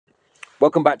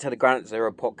Welcome back to the Granite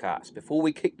Zero podcast. Before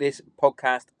we kick this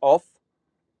podcast off,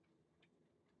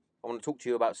 I want to talk to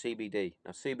you about CBD.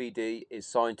 Now, CBD is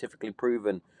scientifically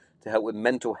proven to help with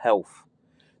mental health,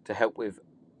 to help with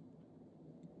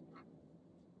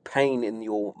pain in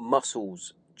your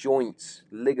muscles, joints,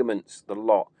 ligaments, the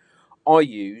lot. I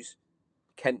use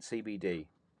Kent CBD.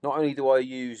 Not only do I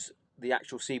use the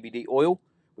actual CBD oil,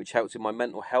 which helps with my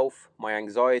mental health, my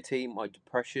anxiety, my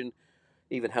depression,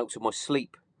 even helps with my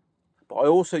sleep, but I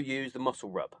also use the muscle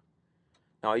rub.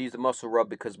 Now, I use the muscle rub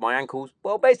because my ankles,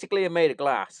 well, basically are made of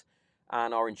glass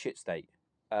and are in shit state.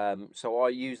 So I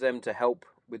use them to help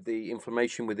with the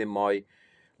inflammation within my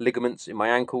ligaments in my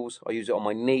ankles. I use it on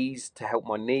my knees to help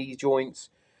my knee joints.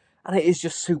 And it is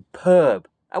just superb.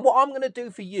 And what I'm going to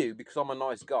do for you, because I'm a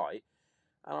nice guy,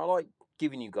 and I like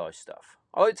giving you guys stuff,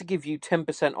 I like to give you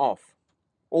 10% off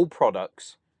all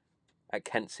products at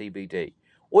Kent CBD.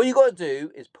 All you got to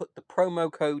do is put the promo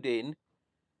code in,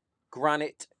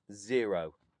 Granite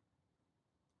Zero.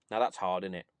 Now that's hard,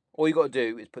 isn't it? All you got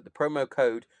to do is put the promo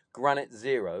code Granite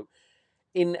Zero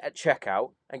in at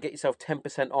checkout and get yourself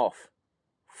 10% off.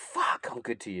 Fuck, I'm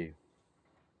good to you.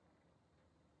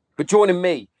 But joining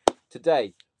me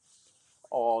today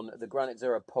on the Granite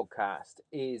Zero podcast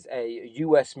is a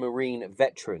US Marine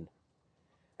veteran,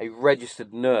 a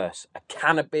registered nurse, a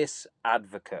cannabis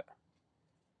advocate,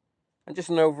 and just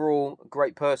an overall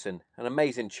great person, an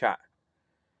amazing chat.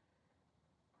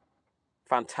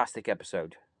 Fantastic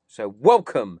episode. So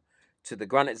welcome to the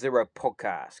Granite Zero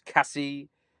podcast, Cassie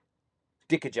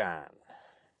Dickajan.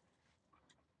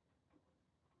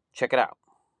 Check it out.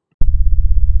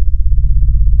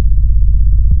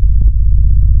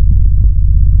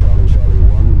 Charlie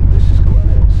 1, this is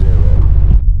Granite Zero.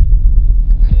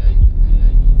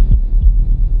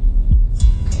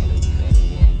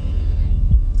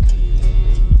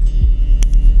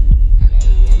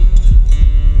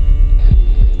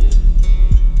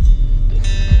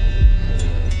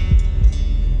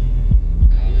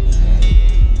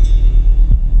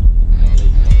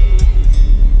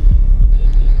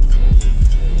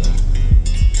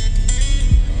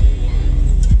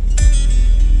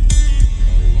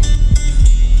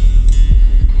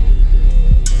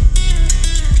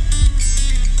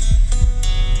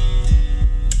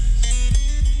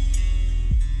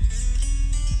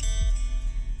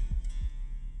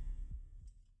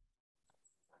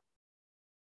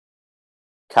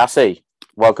 Cassie,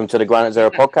 welcome to the Granite Zero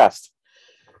podcast.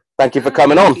 Thank you for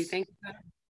coming on.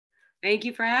 Thank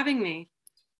you for having me.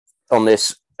 On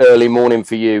this early morning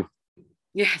for you.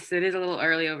 Yes, it is a little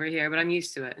early over here, but I'm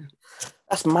used to it.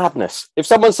 That's madness. If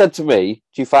someone said to me,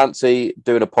 do you fancy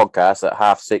doing a podcast at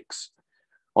 6:30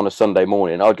 on a Sunday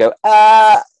morning? I'd go,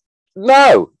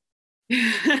 no.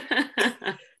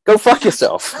 Go fuck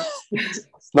yourself. It's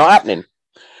not happening.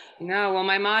 No, well,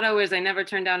 my motto is I never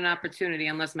turn down an opportunity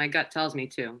unless my gut tells me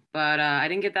to. But I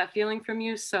didn't get that feeling from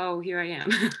you, so here I am.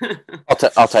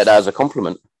 I'll take that as a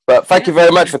compliment. But thank you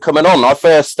very much for coming on. I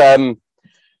first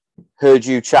heard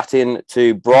you chatting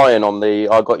to Brian on the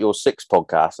I Got Your Six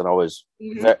podcast, and I was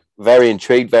very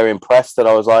intrigued, very impressed. And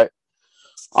I was like,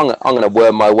 I'm going to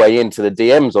worm my way into the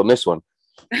DMs on this one.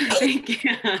 Thank you.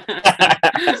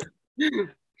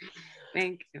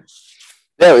 Thank you.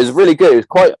 Yeah, it was really good. It was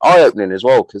quite eye-opening as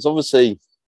well, because obviously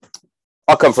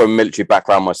I come from a military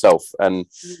background myself, and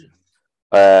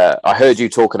I heard you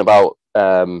talking about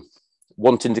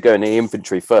wanting to go in the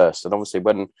infantry first. And obviously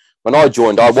when I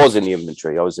joined, I was in the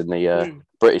infantry. I was in the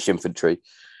British infantry.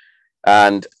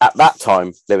 And at that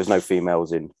time, there was no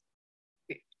females in.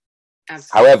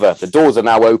 Absolutely. However, the doors are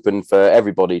now open for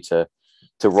everybody to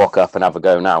rock up and have a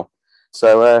go now.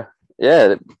 So,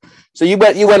 yeah. So you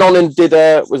went on and did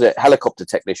was it helicopter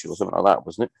technician or something like that,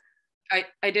 wasn't it?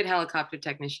 I did helicopter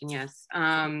technician, yes.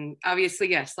 Obviously,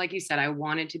 yes. Like you said, I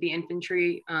wanted to be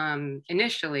infantry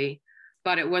initially,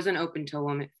 but it wasn't open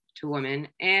to women.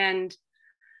 And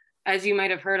as you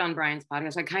might have heard on Brian's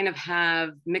podcast, I kind of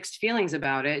have mixed feelings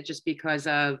about it just because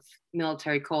of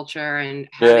military culture and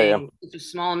having such a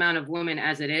small amount of women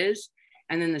as it is,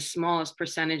 and then the smallest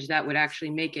percentage that would actually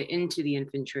make it into the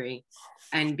infantry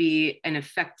and be an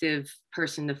effective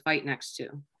person to fight next to.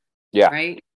 Yeah.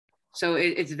 Right. So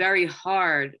it's very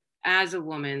hard as a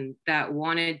woman that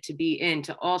wanted to be in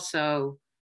to also,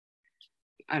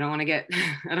 I don't want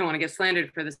to get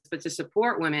slandered for this, but to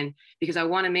support women, because I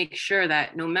want to make sure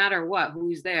that no matter what,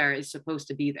 who's there is supposed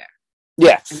to be there.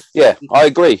 Yeah. I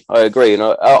agree. You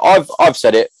know, I've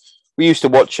said it. We used to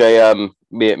watch me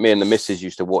and the missus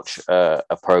used to watch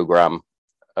a program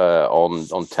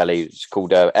on telly. It's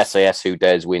called SAS Who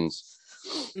Dares Wins.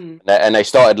 And they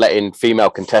started letting female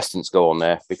contestants go on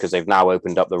there because they've now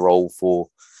opened up the role for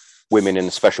women in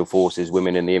the special forces,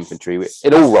 women in the infantry,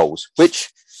 in all roles, which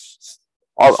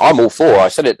I'm all for. I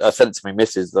said it to my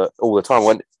missus that all the time.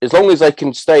 When as long as they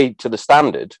can stay to the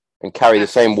standard and carry the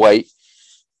same weight,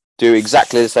 do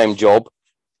exactly the same job,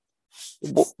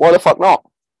 why the fuck not?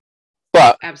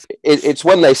 But it's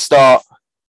when they start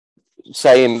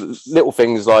saying little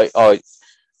things like, "Oh,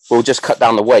 we'll just cut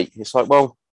down the weight." It's like,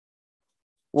 well,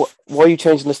 why are you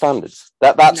changing the standards?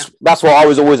 That's what I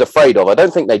was always afraid of. I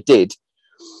don't think they did.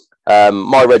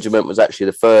 My regiment was actually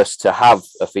the first to have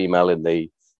a female in the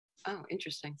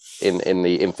interesting in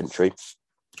the infantry.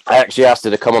 I actually asked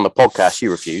her to come on the podcast. She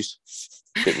refused.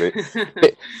 Bit rude.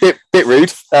 bit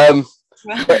rude.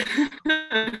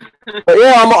 But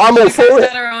yeah, I'm all for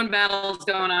it. Her own battles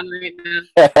going on right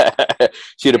now.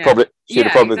 She'd have probably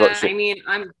got shit. I mean,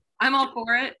 I'm all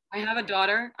for it. I have a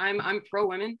daughter. I'm pro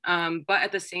women. But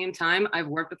at the same time, I've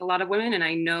worked with a lot of women, and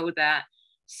I know that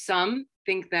some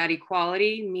think that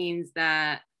equality means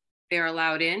that they're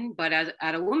allowed in, but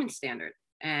at a woman's standard.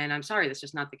 And I'm sorry, that's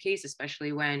just not the case,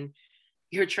 especially when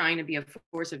you're trying to be a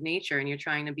force of nature and you're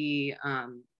trying to be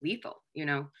lethal, you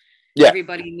know. Yeah.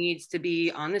 Everybody needs to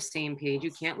be on the same page.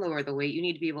 You can't lower the weight. You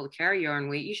need to be able to carry your own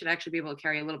weight. You should actually be able to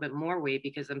carry a little bit more weight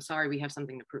because I'm sorry, we have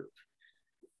something to prove.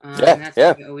 And that's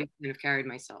how I always kind of carried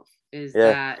myself is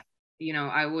that, you know,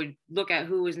 I would look at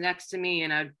who was next to me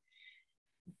and I'd,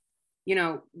 you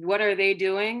know, what are they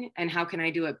doing and how can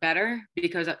I do it better?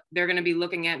 Because they're going to be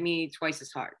looking at me twice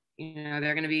as hard. You know,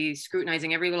 they're going to be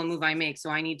scrutinizing every little move I make. So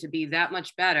I need to be that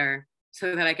much better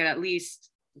so that I can at least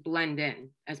blend in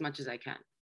as much as I can.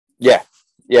 Yeah.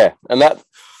 And that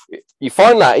you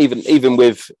find that even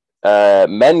with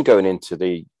men going into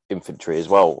the infantry as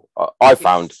well. I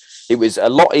found it was a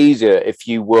lot easier if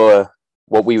you were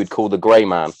what we would call the grey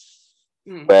man,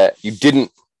 where you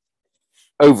didn't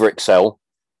over excel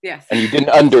and you didn't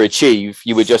underachieve.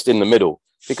 You were just in the middle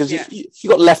because you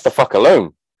got left the fuck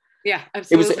alone. Yeah,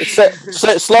 absolutely.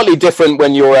 It's slightly different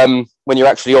when you're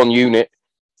actually on unit.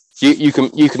 You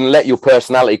can let your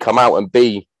personality come out and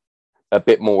be a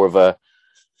bit more of a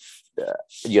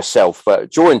yourself.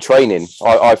 But during training,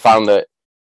 I found that,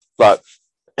 like,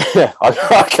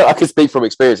 I can speak from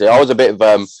experience here. I was a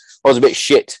bit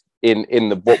shit in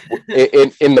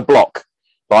the block,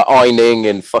 like ironing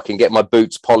and fucking getting my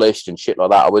boots polished and shit like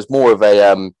that. I was more of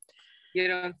a you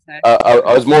don't say.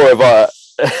 I was more of a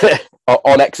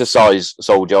on exercise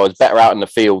soldier. I was better out in the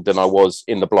field than I was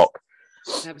in the block.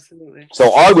 Absolutely.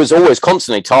 So I was always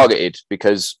constantly targeted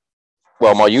because,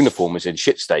 well, my uniform was in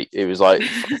shit state. It was like,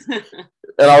 and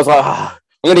I was like, I'm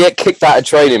going to get kicked out of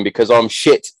training because I'm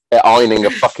shit at ironing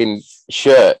a fucking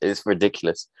shirt. It's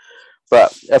ridiculous.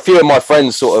 But a few of my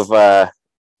friends sort of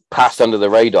passed under the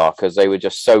radar because they were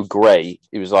just so grey.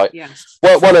 It was like,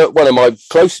 well, one of my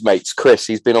close mates, Chris,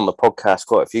 he's been on the podcast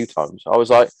quite a few times. I was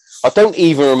like, I don't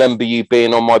even remember you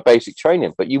being on my basic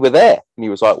training, but you were there. And he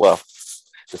was like, well,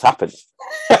 it just happened.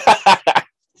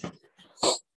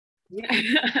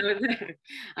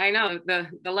 I know.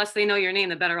 The less they know your name,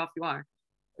 the better off you are.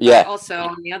 Yeah. Also,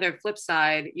 on the other flip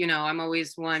side, you know, I'm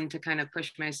always one to kind of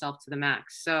push myself to the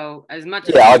max. So as much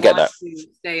as I want to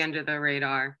stay under the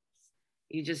radar,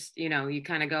 you just, you know, you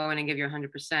kind of go in and give your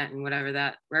 100% and wherever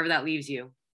that leaves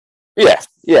you. Yeah.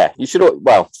 You should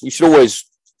always.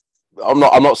 I'm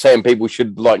not saying people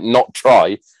should like not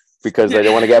try because they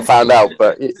don't want to get found out,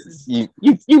 but you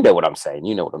know what I'm saying.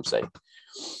 You know what I'm saying.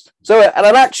 So, and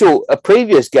a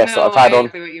previous guest that I've had on.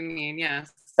 What you mean? Yes.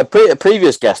 A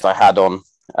previous guest I had on,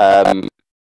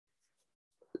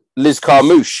 Liz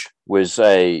Carmouche was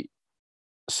a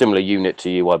similar unit to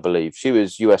you, I believe. She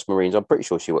was US Marines. I'm pretty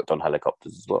sure she worked on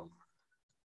helicopters as well.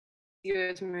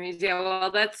 US Marines, yeah. Well,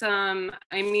 that's I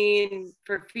mean,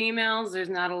 for females, there's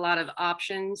not a lot of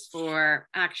options for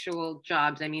actual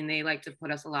jobs. I mean, they like to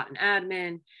put us a lot in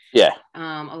admin. Yeah.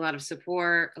 A lot of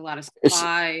support, a lot of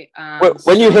supply.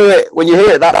 When you hear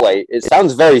it that way, it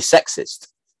sounds very sexist.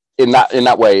 In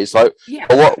that way, it's like,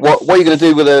 what are you going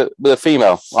to do with a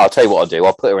female? Well, I'll tell you what I'll do.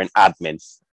 I'll put her in admin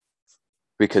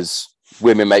because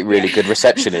women make really good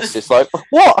receptionists. It's like,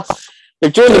 what?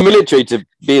 They've joined the military to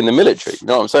be in the military. You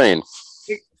know what I'm saying?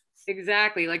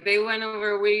 Exactly. Like they went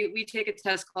over, we take a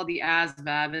test called the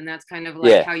ASVAB, and that's kind of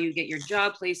like how you get your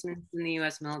job placements in the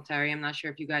U.S. military. I'm not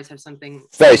sure if you guys have something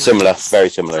very similar. Very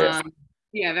similar.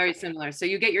 Yeah, very similar. So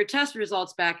you get your test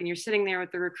results back, and you're sitting there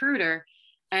with the recruiter,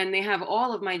 and they have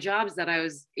all of my jobs that I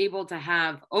was able to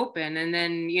have open, and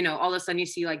then you know, all of a sudden you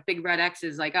see like big red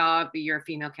X's, like, oh, you're a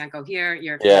female, can't go here.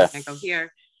 You're a female, can't go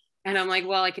here. And I'm like,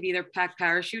 well, I could either pack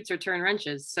parachutes or turn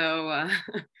wrenches. So I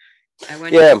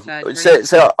went.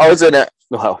 So I was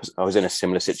in a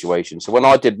similar situation. So when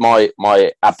I did my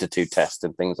aptitude test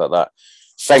and things like that,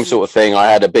 same sort of thing.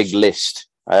 I had a big list.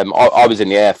 I was in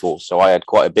the Air Force, so I had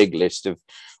quite a big list of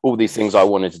all these things I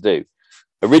wanted to do.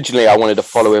 Originally, I wanted to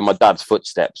follow in my dad's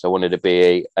footsteps. I wanted to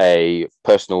be a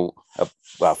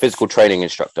physical training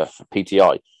instructor, a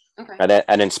PTI, Okay.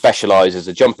 and then specialize as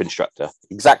a jump instructor.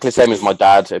 Exactly the same as my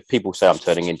dad. People say I'm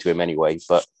turning into him anyway,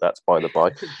 but that's by the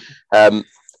by. But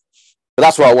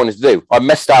that's what I wanted to do. I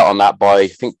missed out on that by, I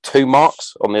think, 2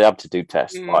 marks on the aptitude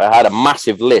test. I had a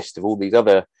massive list of all these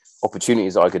other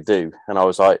opportunities that I could do, and I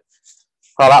was like,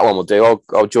 "Oh, that one will do.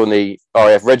 I'll join the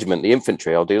RAF regiment, the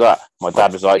infantry. I'll do that." My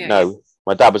dad was like, "No."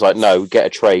 My dad was like, "No, get a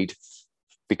trade,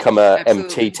 become a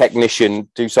MT technician,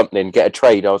 do something, get a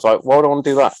trade." I was like, "Why do I want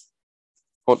to do that?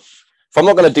 Well, if I'm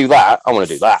not going to do that, I want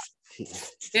to do that."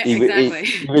 Yeah,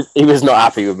 exactly. He was not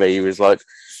happy with me. He was like,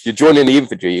 "You're joining the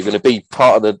infantry. You're going to be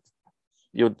part of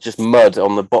you're just mud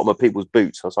on the bottom of people's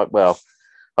boots." I was like, "Well,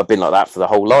 I've been like that for the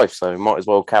whole life, so might as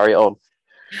well carry it on."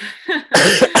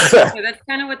 Yeah, that's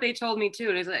kind of what they told me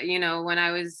too. Is that, when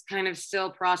I was kind of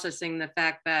still processing the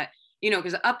fact that,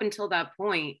 because up until that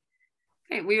point,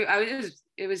 it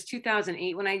was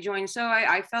 2008 when I joined, so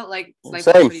I felt like life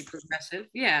was pretty progressive.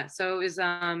 Yeah, so it was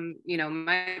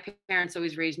my parents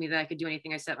always raised me that I could do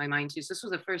anything I set my mind to. So this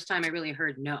was the first time I really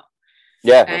heard no.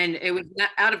 Yeah. And it was not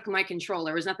out of my control.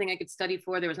 There was nothing I could study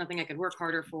for. There was nothing I could work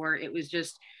harder for. It was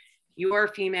just, you are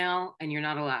female and you're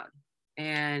not allowed.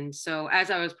 And so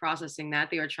as I was processing that,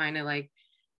 they were trying to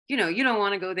you don't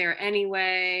want to go there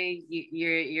anyway.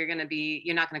 You're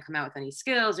not going to come out with any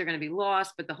skills. You're going to be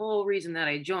lost. But the whole reason that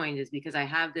I joined is because I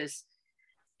have this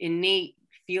innate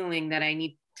feeling that I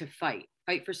need to fight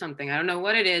for something. I don't know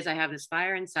what it is. I have this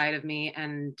fire inside of me,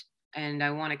 and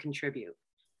I want to contribute.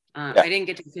 I didn't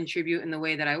get to contribute in the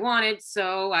way that I wanted,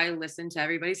 so I listened to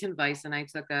everybody's advice, and I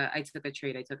took a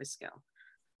trade. I took a skill,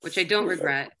 which I don't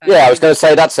regret. Yeah, I was going to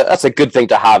say that's a good thing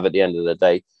to have at the end of the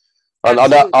day.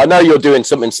 I know you're doing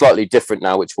something slightly different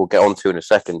now, which we'll get onto in a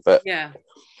second. But yeah,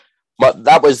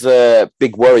 that was the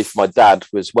big worry for my dad,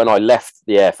 was when I left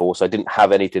the Air Force, I didn't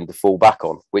have anything to fall back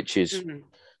on, which is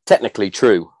technically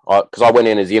true. Because I went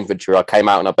in as the infantry, I came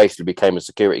out and I basically became a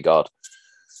security guard.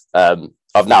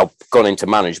 I've now gone into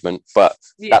management, but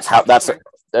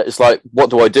it's like, what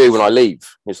do I do when I leave?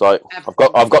 It's like,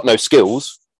 I've got no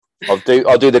skills. I'll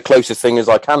do the closest thing as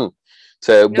I can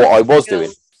to what I was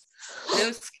doing.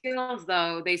 No skills,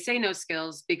 though. They say no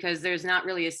skills because there's not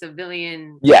really a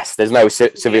civilian. Yes, there's no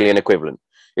civilian equivalent.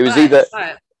 It was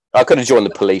I could have joined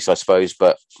the police, I suppose,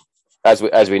 but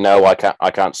as we know, I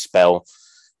can't spell.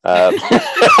 My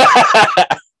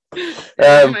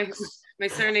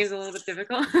surname's a little bit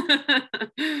difficult.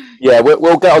 Yeah,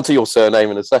 we'll get onto your surname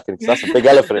in a second, because that's a big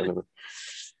elephant in the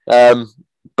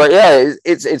but yeah,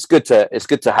 it's good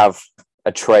to have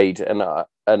a trade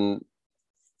and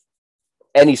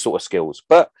any sort of skills.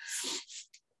 But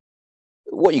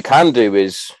what you can do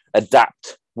is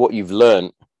adapt what you've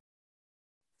learned.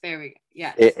 There we go.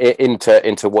 Yeah.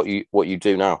 Into what you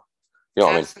do now. You know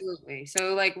what Absolutely. I mean?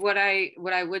 So what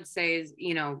I would say is,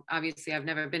 obviously I've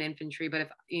never been infantry, but if,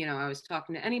 I was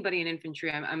talking to anybody in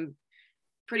infantry, I'm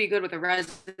pretty good with a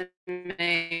resume,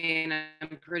 and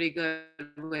I'm pretty good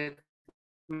with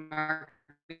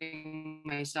marketing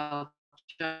myself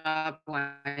job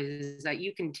wise, is that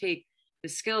you can take the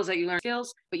skills that you learn,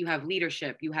 but you have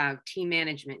leadership, you have team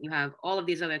management, you have all of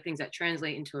these other things that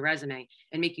translate into a resume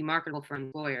and make you marketable for an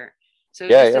employer. So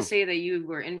to say that you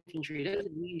were infantry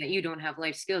doesn't mean that you don't have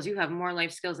life skills. You have more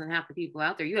life skills than half the people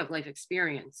out there. You have life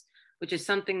experience, which is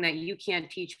something that you can't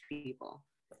teach people.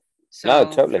 So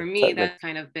for me, that's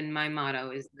kind of been my motto,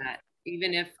 is that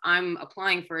even if I'm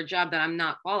applying for a job that I'm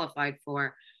not qualified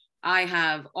for, I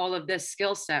have all of this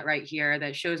skill set right here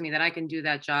that shows me that I can do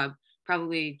that job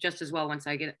probably just as well once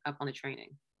I get up on the training.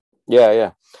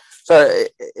 Yeah. So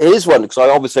here's one, because I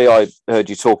heard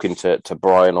you talking to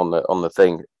Brian on the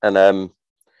thing, and I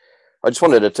just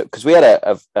wanted to, because we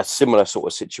had a similar sort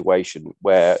of situation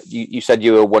where you said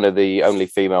you were one of the only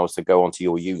females to go onto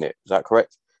your unit. Is that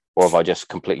correct? Or have I just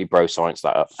completely bro science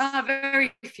that up?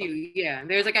 Very few. Yeah,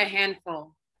 there's like a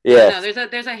handful. Yeah, no,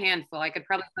 there's a handful. I could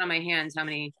probably count on my hands how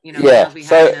many we had in a couple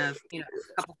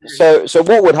of years. So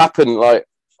what would happen like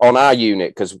on our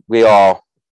unit, because we are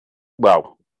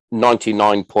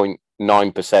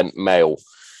 99.9% male.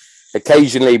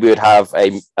 Occasionally we would have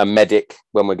a medic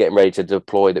when we're getting ready to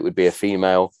deploy that would be a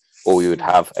female, or we would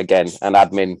have, again, an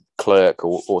admin clerk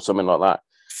or something like that.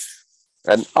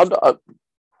 And I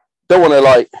don't want to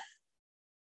like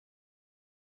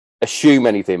assume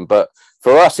anything, but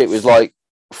for us it was like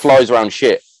flies around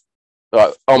shit.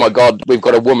 Like, oh my God, we've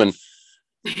got a woman.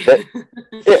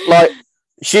 Like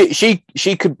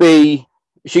she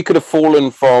could have fallen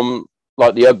from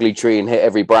like the ugly tree and hit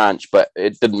every branch, but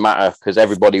it didn't matter because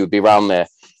everybody would be around there.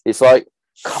 It's like,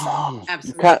 come on,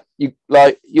 Absolutely.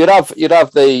 you'd have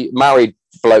the married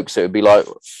blokes that would be like,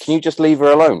 can you just leave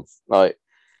her alone? Like,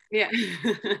 Yeah.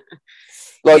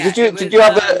 like, Yeah, did you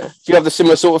have the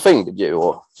similar sort of thing? Did you,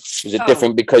 or was it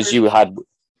different because for you had?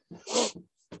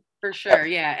 For sure.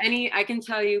 Yeah. I can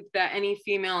tell you that any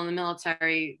female in the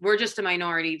military, we're just a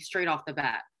minority straight off the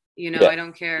bat. You know, Yeah. I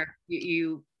don't care.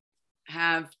 You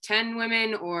have 10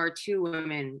 women or 2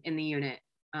 women in the unit.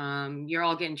 You're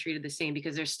all getting treated the same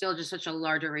because there's still just such a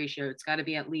larger ratio. It's got to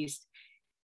be at least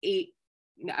 8,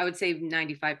 I would say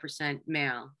 95%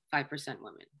 male, 5%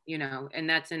 women, you know, and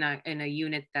that's in a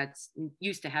unit that's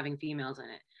used to having females in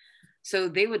it. So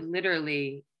they would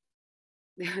literally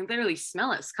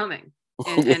smell us coming.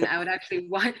 And I would actually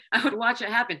watch it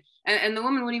happen. And the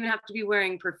woman wouldn't even have to be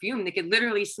wearing perfume. They could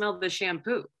literally smell the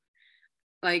shampoo.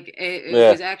 Like it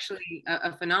was actually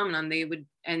a phenomenon. They would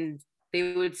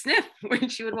sniff when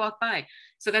she would walk by.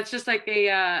 So that's just like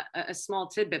a small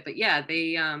tidbit. But yeah,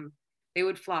 they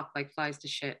would flock like flies to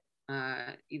shit.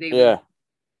 They would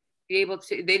be able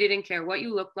to. They didn't care what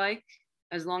you looked like,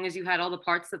 as long as you had all the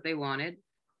parts that they wanted.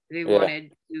 They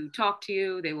wanted to talk to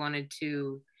you. They wanted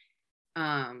to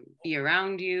be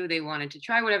around you. They wanted to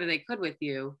try whatever they could with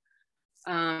you,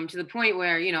 to the point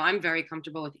where, you know, I'm very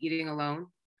comfortable with eating alone.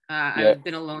 I've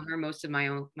been a loner most of my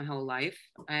whole life,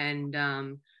 and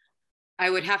I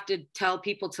would have to tell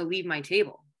people to leave my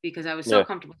table because I was so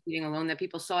comfortable eating alone that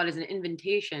people saw it as an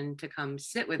invitation to come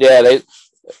sit with me.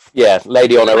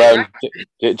 Lady on her own.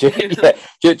 Do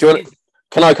you want?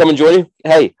 Can I come and join you?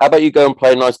 Hey, how about you go and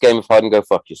play a nice game of hide and go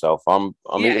fuck yourself? I'm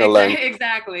eating alone.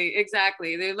 Exactly.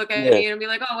 They look at me and be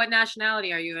like, oh, what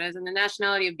nationality are you? As in the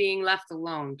nationality of being left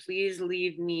alone. Please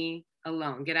leave me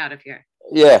alone. Get out of here.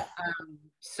 Yeah.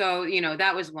 So, you know,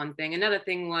 that was one thing. Another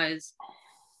thing was,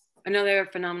 another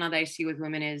phenomenon that I see with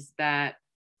women is that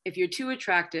if you're too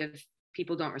attractive,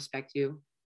 people don't respect you.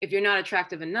 If you're not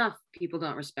attractive enough, people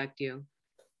don't respect you.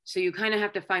 So you kind of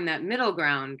have to find that middle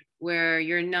ground where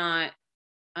you're not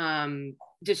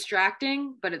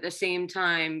distracting, but at the same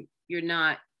time you're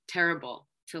not terrible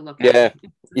to look at.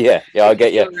 I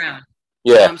get you.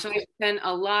 So I spent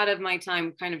a lot of my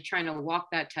time kind of trying to walk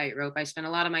that tightrope. I spent a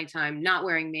lot of my time not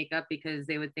wearing makeup because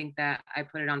they would think that I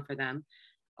put it on for them,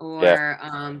 or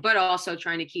but also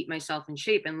trying to keep myself in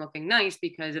shape and looking nice,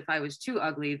 because if I was too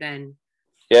ugly, then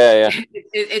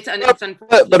it's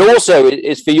unfortunate. But also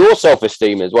it's for your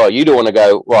self-esteem as well. You don't want to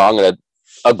go, well, I'm going to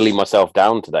ugly myself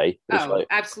down today.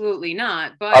 Absolutely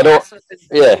not. But I don't.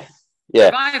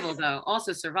 Survival, though.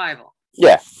 Also survival.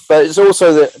 Yeah, but it's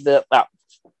also that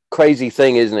crazy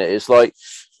thing, isn't it? It's like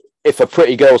if a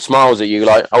pretty girl smiles at you,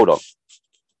 like, hold on,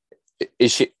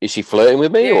 is she flirting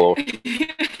with me, or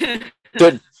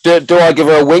do I give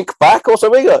her a wink back or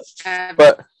something?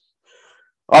 But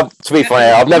to be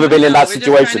fair, I've never been in that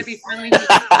situation.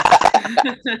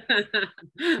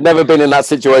 Never been in that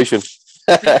situation.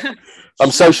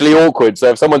 I'm socially awkward, so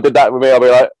if someone did that with me, I'll be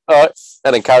like, all right,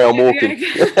 and then carry on walking.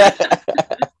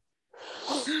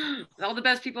 All the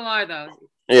best people are, though.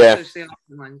 Yeah. Socially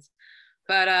awkward ones.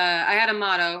 But I had a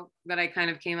motto that I kind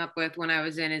of came up with when I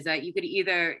was in, is that you could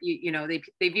either, you know,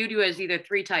 they viewed you as either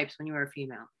 3 types when you were a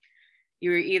female.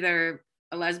 You were either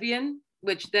a lesbian,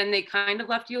 which then they kind of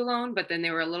left you alone, but then they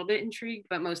were a little bit intrigued,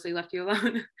 but mostly left you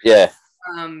alone. Yeah.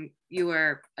 You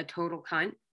were a total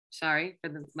cunt. Sorry for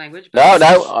the language. No,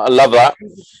 I love that.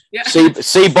 Yeah.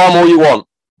 C-bomb all you want.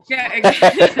 Yeah,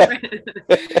 exactly.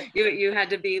 you had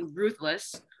to be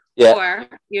ruthless. Yeah. Or,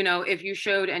 you know, if you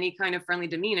showed any kind of friendly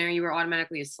demeanor, you were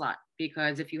automatically a slut.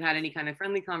 Because if you had any kind of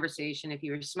friendly conversation, if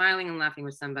you were smiling and laughing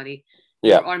with somebody,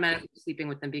 you were automatically sleeping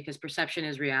with them, because perception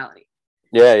is reality.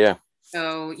 Yeah.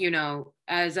 So, you know,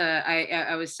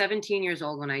 I was 17 years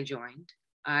old when I joined.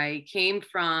 I came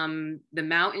from the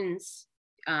mountains,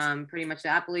 pretty much the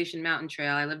Appalachian Mountain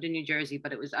Trail. I lived in New Jersey,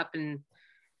 but it was up in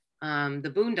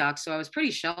the boondocks. So I was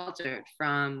pretty sheltered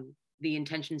from the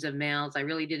intentions of males. I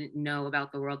really didn't know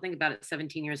about the world. Think about it,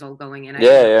 17 years old going in.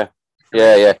 Yeah.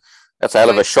 That's a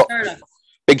hell of a shock.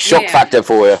 Big shock factor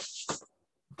for you.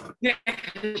 Yeah.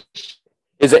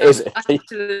 Is it? To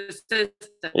the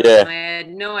system. Yeah. I had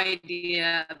no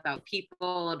idea about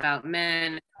people, about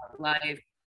men, about life.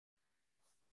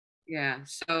 Yeah.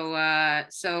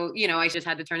 So you know, I just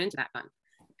had to turn into that cunt.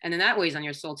 And then that weighs on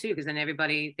your soul too, because then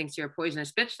everybody thinks you're a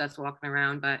poisonous bitch that's walking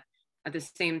around. But at the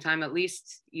same time, at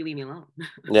least you leave me alone.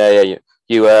 Yeah.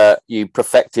 You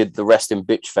perfected the resting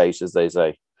bitch face, as they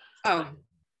say. Oh,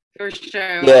 for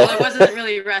sure. Yeah. Well, I wasn't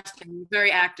really resting,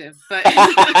 very active, but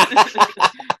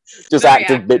just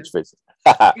active bitch face.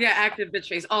 Yeah, active bitch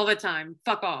face all the time.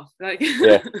 Fuck off. Like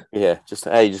Yeah. Just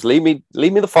leave me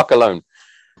the fuck alone.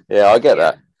 Yeah, I get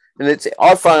yeah. that. And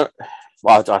I found,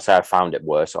 well, I say I found it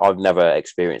worse. I've never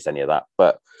experienced any of that.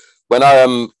 But when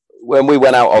when we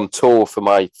went out on tour for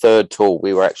my third tour,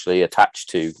 we were actually attached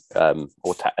to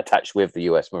attached with the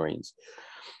US Marines,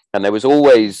 and there was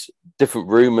always different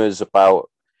rumors about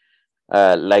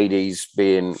ladies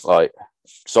being like,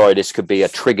 sorry, this could be a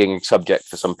triggering subject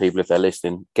for some people if they're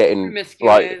listening, getting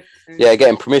like, yeah,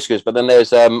 getting promiscuous. But then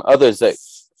there's others that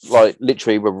like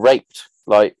literally were raped.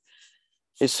 Like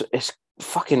it's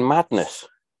fucking madness.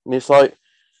 And it's like,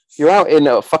 you're out in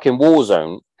a fucking war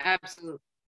zone. Absolutely.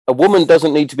 A woman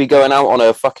doesn't need to be going out on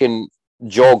a fucking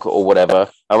jog or whatever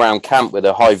around camp with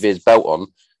a high vis belt on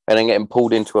and then getting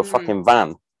pulled into a fucking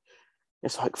van.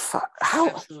 It's like, how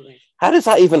does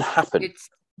that even happen?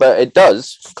 But it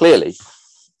does, clearly.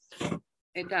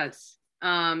 It does.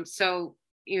 So,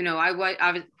 you know, I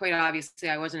was quite obviously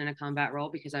I wasn't in a combat role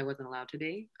because I wasn't allowed to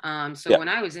be. So when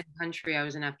I was in country, I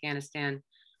was in Afghanistan.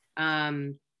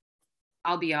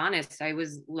 I'll be honest, I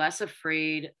was less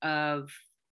afraid of,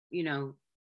 you know,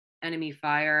 enemy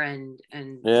fire and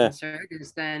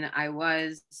insurgents than I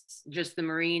was just the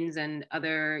Marines and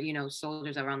other, you know,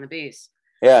 soldiers that were on the base.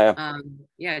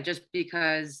 Just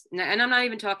because, and I'm not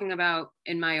even talking about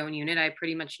in my own unit. I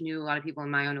pretty much knew a lot of people in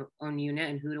my own unit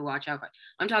and who to watch out for.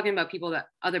 I'm talking about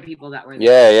other people that were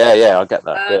there. Yeah, I get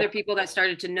that. Other people that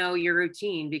started to know your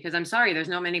routine, because I'm sorry, there's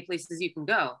not many places you can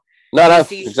go. No,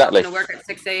 exactly. To work at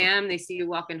 6 a.m. They see you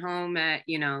walking home at,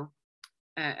 you know,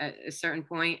 at a certain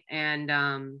point, and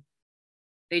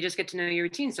they just get to know your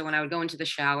routine. So when I would go into the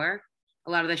shower,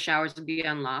 a lot of the showers would be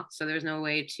unlocked, so there's no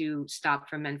way to stop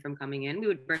men from coming in. We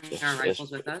would bring our rifles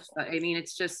with us, but I mean,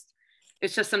 it's just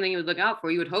something you would look out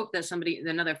for. You would hope that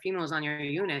another female is on your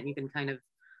unit, and you can kind of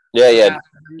get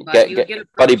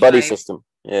buddy system.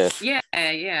 Yeah.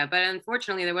 But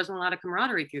unfortunately, there wasn't a lot of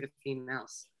camaraderie through the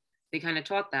females. They kind of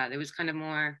taught that. It was kind of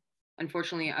more,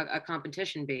 unfortunately, a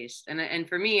competition based, and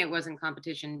for me, it wasn't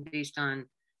competition based on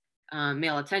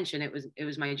male attention. It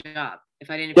was my job. If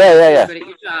I didn't feel good at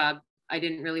your job, I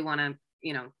didn't really want to,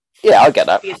 you know. Yeah, I get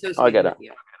that. I get it.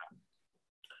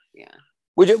 Yeah.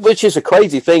 Which is a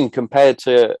crazy thing compared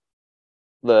to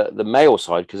the male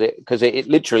side, because it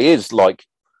literally is like,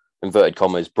 inverted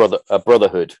commas, a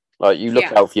brotherhood. Like, you look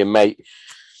out for your mate.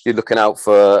 You're looking out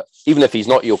for, even if he's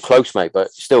not your close mate,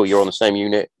 but still you're on the same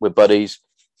unit, we're buddies.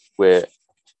 I'm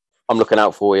looking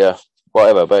out for you,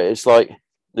 whatever. But it's like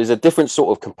there's a different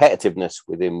sort of competitiveness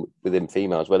within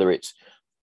females, whether it's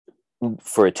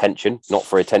for attention, not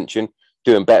for attention,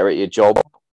 doing better at your job.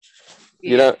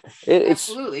 You know, it's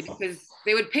absolutely, because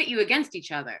they would pit you against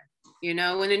each other. You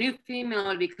know, when a new female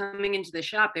would be coming into the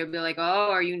shop, they'd be like, "Oh,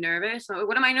 are you nervous?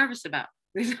 What am I nervous about?"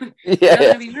 Does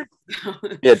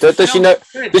she know?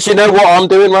 Does she know what I'm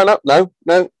doing right now?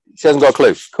 No, she hasn't got a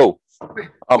clue. Cool.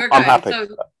 I'm happy. So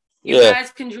you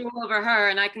guys can drool over her,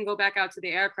 and I can go back out to the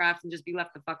aircraft and just be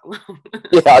left the fuck alone.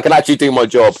 I can actually do my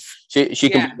job. She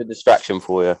can be the distraction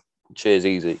for you. Cheers,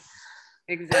 easy.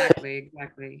 Exactly.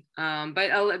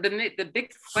 But the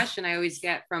big question I always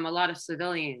get from a lot of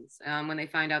civilians when they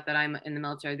find out that I'm in the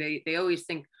military, they always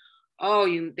think, oh,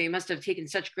 they must have taken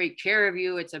such great care of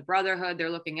you. It's a brotherhood. They're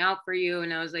looking out for you.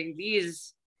 And I was like,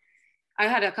 I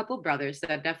had a couple brothers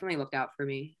that definitely looked out for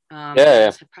me.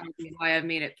 That's probably why I've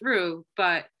made it through,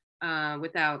 but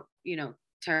without, you know,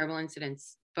 terrible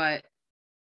incidents. But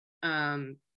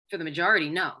for the majority,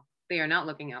 no, they are not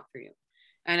looking out for you.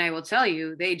 And I will tell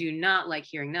you, they do not like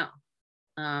hearing no.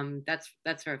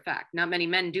 That's for a fact. Not many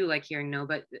men do like hearing no,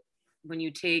 but when you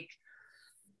take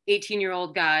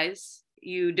 18-year-old guys,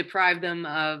 you deprive them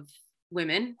of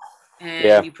women,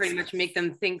 and you pretty much make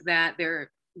them think that they're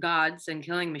gods and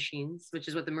killing machines, which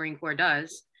is what the Marine Corps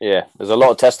does. Yeah, there's a lot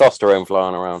of testosterone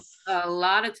flying around. A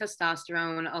lot of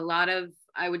testosterone, a lot of,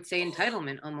 I would say,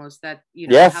 entitlement almost, that, you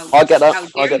know, I get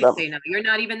that. I get that. Say no? You're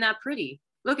not even that pretty.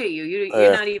 Look at you.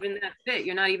 You're not even that fit.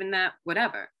 You're not even that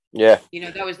whatever. Yeah. You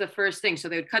know, that was the first thing. So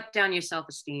they would cut down your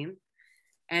self-esteem.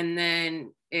 And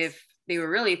then if they were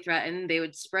really threatened, they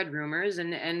would spread rumors.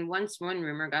 And once one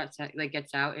rumor gets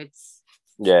out, it's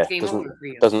game over for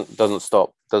you. Doesn't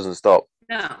stop.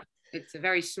 No, it's a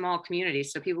very small community.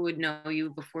 So people would know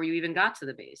you before you even got to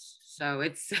the base. So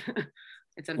it's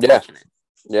unfortunate.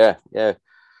 Yeah.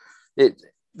 That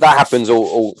happens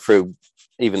all through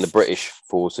even the British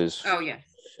forces. Oh yeah.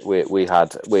 We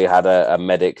had a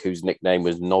medic whose nickname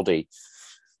was Noddy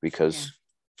because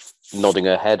nodding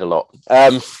her head a lot.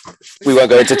 We won't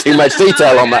go into too much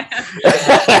detail on that.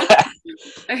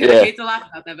 I hate to laugh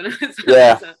about that, but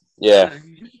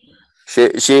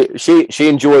She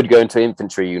enjoyed going to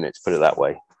infantry units, put it that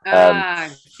way.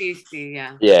 see,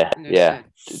 yeah. Yeah, yeah.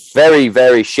 Understood. Very,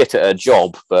 very shit at her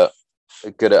job, but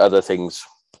good at other things,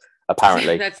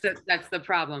 apparently. That's the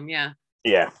problem, yeah.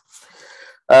 Yeah.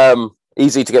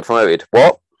 Easy to get promoted.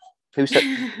 What? Who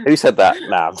said that?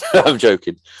 Nah, I'm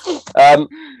joking.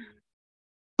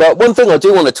 But one thing I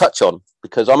do want to touch on,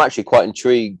 because I'm actually quite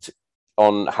intrigued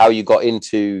on how you got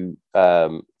into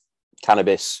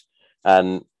cannabis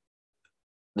and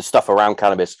the stuff around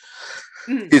cannabis.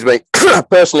 Excuse me.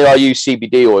 Personally, I use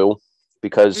CBD oil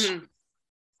because,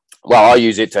 well, I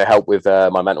use it to help with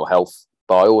my mental health,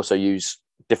 but I also use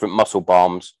different muscle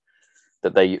balms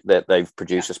that they've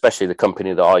produced, especially the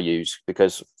company that I use,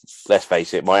 because let's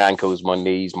face it, my ankles, my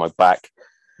knees, my back,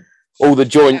 all the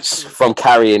joints from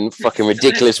carrying fucking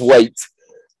ridiculous weight,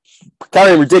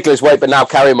 but now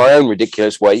carrying my own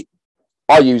ridiculous weight.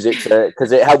 I use it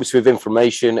because it helps with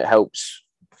inflammation. It helps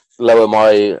lower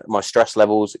my stress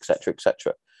levels, etc.,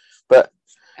 etc. But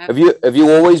have you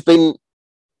always been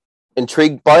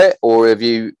intrigued by it, or have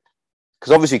you?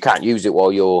 Because obviously you can't use it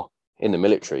while you're in the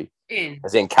military.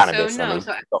 As in cannabis. So, no, I mean.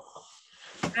 so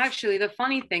actually, the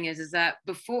funny thing is that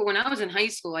before, when I was in high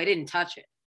school, I didn't touch it.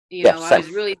 I was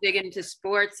really big into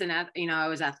sports, and I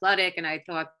was athletic, and I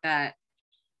thought that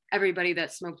everybody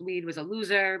that smoked weed was a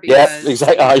loser because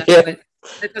exactly.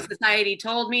 That's what society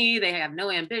told me. They have no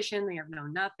ambition, they have no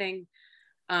nothing.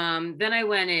 Then I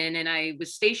went in and I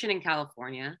was stationed in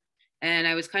California, and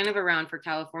I was kind of around for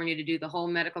California to do the whole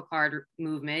medical card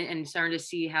movement and starting to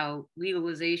see how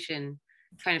legalization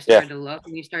kind of started to look,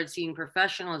 and you started seeing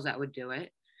professionals that would do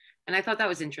it. And I thought that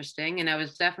was interesting. And I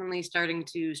was definitely starting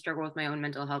to struggle with my own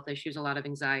mental health issues, a lot of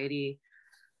anxiety.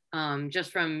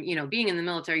 Just from, being in the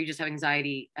military, you just have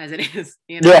anxiety as it is,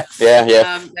 Yeah.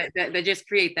 That just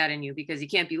create that in you because you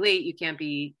can't be late, you can't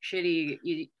be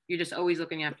shitty, you're just always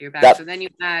looking after your back. So then you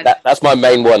had that's my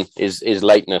main one is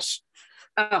lateness.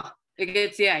 Oh, it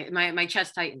gets my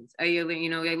chest tightens. I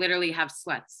literally have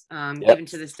sweats, even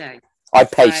to this day. I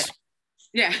pace.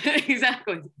 Yeah,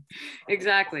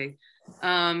 exactly.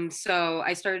 So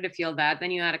I started to feel that. Then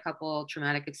you had a couple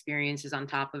traumatic experiences on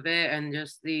top of it, and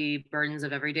just the burdens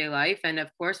of everyday life, and of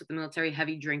course with the military,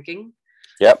 heavy drinking.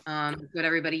 What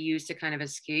everybody used to kind of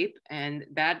escape, and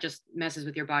that just messes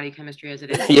with your body chemistry as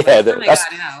it is.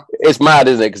 It's mad,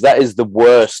 isn't it? Because that is the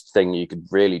worst thing you could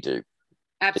really do.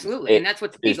 Absolutely, and that's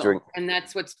what's legal, and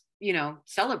that's what's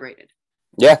celebrated.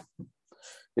 Yeah.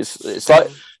 It's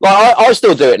like I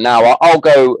still do it now.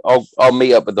 I'll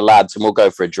meet up with the lads and we'll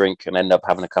go for a drink and end up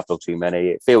having a couple too many.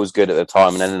 It feels good at the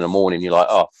time, and then in the morning you're like,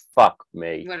 oh fuck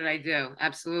me. What did I do?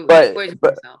 Absolutely.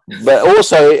 But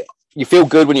also you feel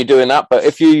good when you're doing that. But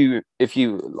if you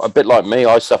a bit like me,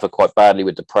 I suffer quite badly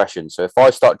with depression. So if I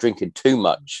start drinking too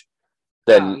much,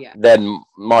 then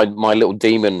my little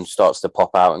demon starts to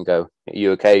pop out and go, are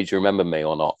you okay? Do you remember me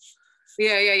or not?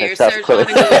 Yeah. Your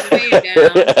serotonin goes way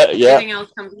down. Everything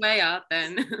else comes way up,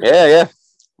 and yeah.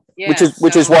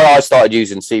 Which is why I started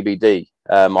using CBD.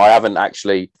 I haven't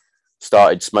actually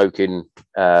started smoking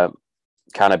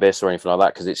cannabis or anything like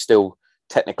that because it's still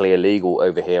technically illegal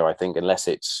over here, I think, unless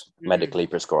it's medically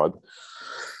prescribed.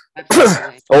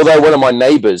 Although one of my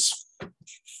neighbours,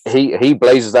 he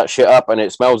blazes that shit up and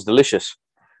it smells delicious.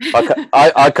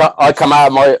 I came out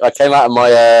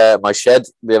of my shed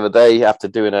the other day after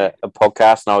doing a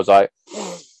podcast, and I was like,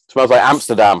 smells like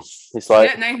Amsterdam. It's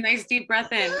like nice deep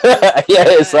breath in.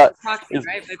 It's like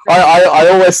right? I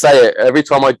always say it every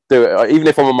time I do it, even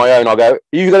if I'm on my own. I go,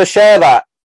 "You got to share that,"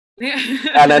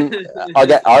 and then I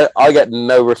get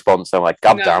no response. I'm like,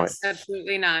 God damn it!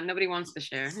 Absolutely not. Nobody wants to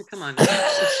share. Come on.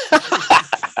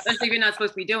 Especially if you're not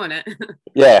supposed to be doing it.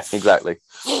 Yeah, exactly.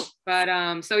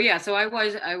 But so I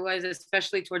was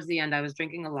especially towards the end, I was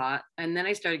drinking a lot, and then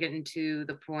I started getting to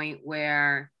the point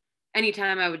where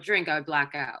anytime I would drink, I would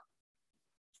black out.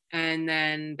 And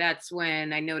then that's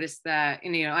when I noticed that,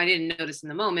 I didn't notice in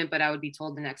the moment, but I would be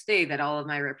told the next day that all of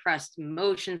my repressed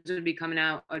emotions would be coming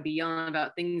out. I'd be yelling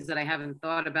about things that I haven't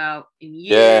thought about in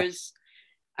years.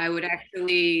 I would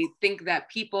actually think that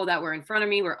people that were in front of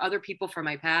me were other people from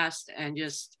my past, and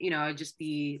just, I'd just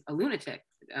be a lunatic,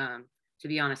 to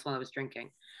be honest, while I was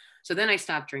drinking. So then I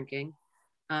stopped drinking.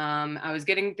 I was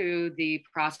getting through the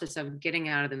process of getting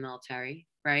out of the military,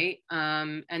 right?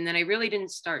 And then I really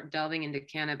didn't start delving into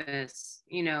cannabis.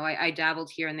 I dabbled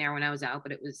here and there when I was out,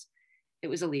 but it was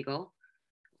illegal.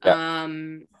 Yeah.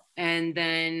 And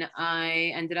then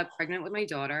I ended up pregnant with my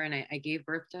daughter, and I gave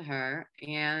birth to her,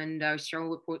 and I was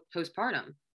struggling with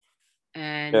postpartum.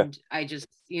 And I just,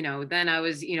 then I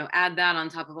was, add that on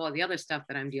top of all the other stuff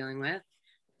that I'm dealing with.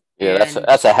 Yeah,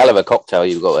 that's a hell of a cocktail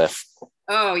you've got there.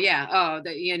 Oh yeah. Oh,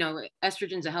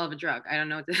 estrogen's a hell of a drug. I don't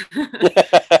know what to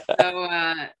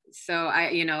so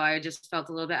I just felt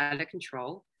a little bit out of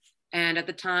control. And at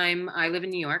the time, I live in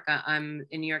New York. I'm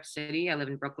in New York City. I live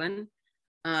in Brooklyn.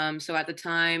 So at the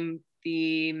time,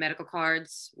 the medical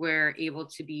cards were able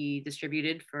to be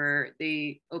distributed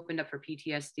they opened up for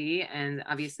PTSD and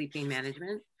obviously pain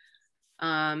management.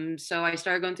 So I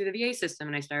started going through the VA system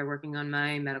and I started working on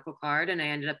my medical card, and I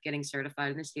ended up getting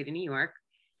certified in the state of New York.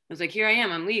 I was like, here I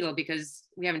am, I'm legal, because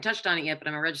we haven't touched on it yet, but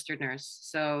I'm a registered nurse.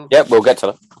 So yeah, we'll get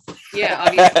to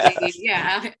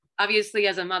that. Obviously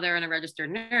as a mother and a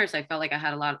registered nurse, I felt like I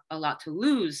had a lot to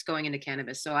lose going into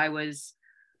cannabis. So I was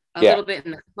a little bit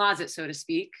in the closet, so to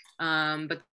speak.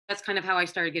 But that's kind of how I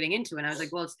started getting into it. And I was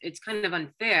like, well, it's kind of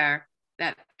unfair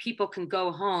that people can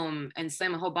go home and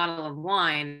slam a whole bottle of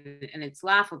wine and it's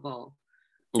laughable.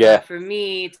 Yeah. But for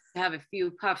me to have a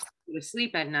few puffs to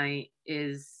sleep at night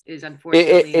is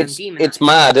unfortunately it's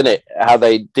mad, isn't it? How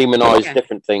they demonize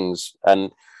different things,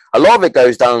 and a lot of it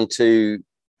goes down to,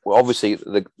 well, obviously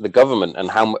the government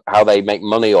and how they make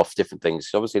money off different things.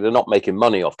 Obviously, they're not making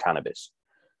money off cannabis,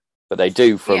 but they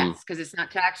do from because it's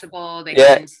not taxable. They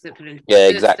put it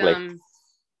exactly.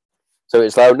 So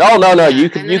it's like no, you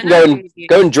can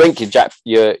go and drink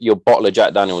your bottle of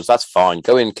Jack Daniels. That's fine.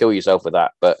 Go in and kill yourself with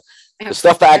that, but the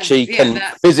stuff that actually can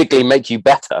physically make you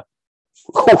better,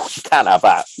 you can't have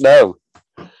that.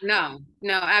 No,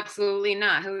 absolutely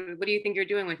not. What do you think you're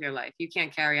doing with your life? You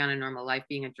can't carry on a normal life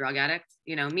being a drug addict.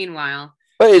 Meanwhile,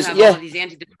 but you have all of these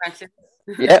antidepressants.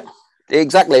 Yeah,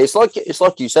 exactly. It's like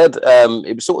you said.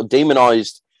 It was sort of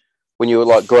demonized when you were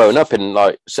like growing up in,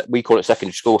 like, we call it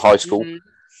secondary school, high school. Mm-hmm.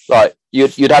 Like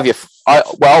you'd have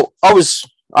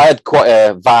I had quite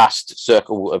a vast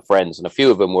circle of friends, and a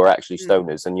few of them were actually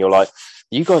stoners. And you're like,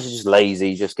 you guys are just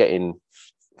lazy, just getting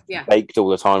baked all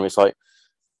the time. It's like,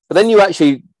 but then you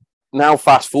actually now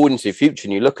fast forward into the future,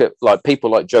 and you look at like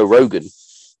people like Joe Rogan,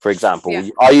 for example.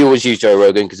 I always use Joe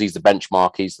Rogan because he's the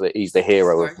benchmark. He's the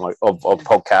hero of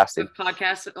podcasting.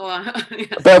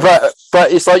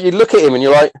 But it's like you look at him and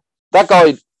you're like, that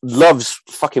guy loves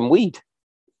fucking weed.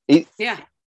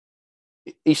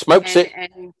 He smokes it,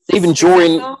 even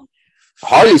during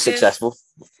highly successful.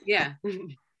 Yeah.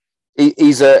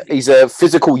 He's a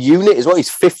physical unit as well. He's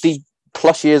 50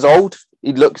 plus years old.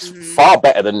 He looks far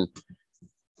better than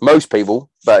most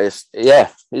people, but it's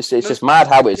just mad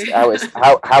how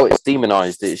it's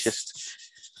demonized. It's just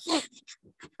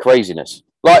craziness.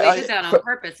 Like they did that on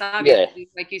purpose, obviously,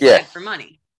 like you said, for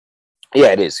money. Yeah,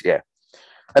 it is. Yeah,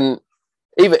 and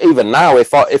even now,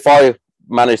 if I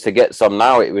managed to get some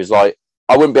now, it was like,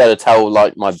 I wouldn't be able to tell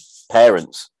like my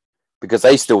parents, because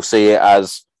they still see it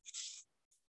as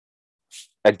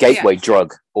a gateway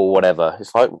drug or whatever.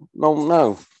 It's like,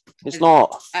 no, it's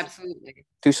not. Absolutely.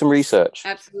 Do some research.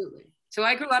 Absolutely. So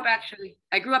I grew up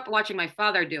watching my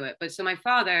father do it. But so my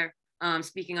father,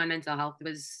 speaking on mental health,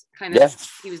 was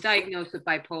he was diagnosed with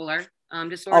bipolar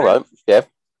disorder. All right. Yeah.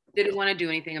 Didn't want to do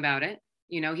anything about it.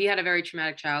 He had a very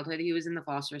traumatic childhood. He was in the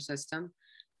foster system.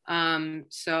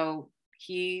 So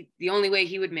the only way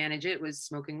he would manage it was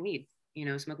smoking weed,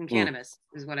 smoking cannabis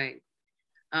is what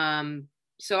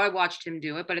so I watched him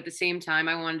do it, but at the same time,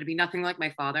 I wanted to be nothing like my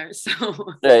father. So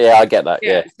yeah, I get that.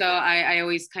 Yeah. So I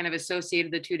always kind of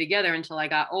associated the two together until I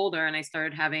got older and I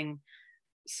started having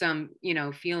some,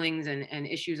 feelings and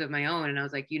issues of my own. And I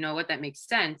was like, what, that makes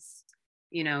sense.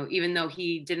 Even though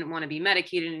he didn't want to be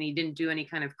medicated and he didn't do any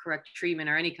kind of correct treatment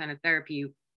or any kind of therapy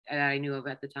that I knew of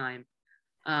at the time.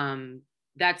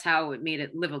 That's how it made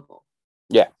it livable.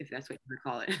 Yeah, if that's what you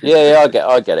call it. Yeah, I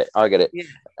get it. Yeah.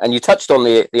 And you touched on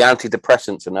the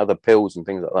antidepressants and other pills and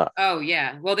things like that. Oh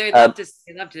yeah, well they love to.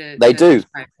 They do,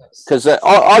 because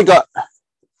I got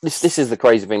this is the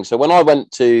crazy thing. So when I went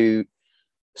to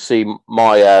see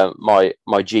my my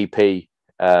GP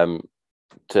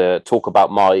to talk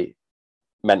about my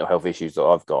mental health issues that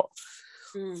I've got,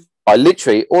 I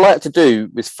literally, all I had to do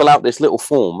was fill out this little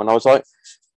form, and I was like,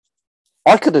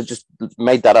 I could have just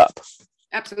made that up.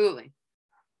 Absolutely.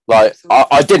 Like,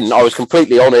 I didn't. I was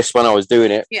completely honest when I was doing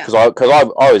it, because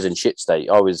I was in shit state.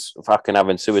 I was fucking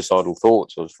having suicidal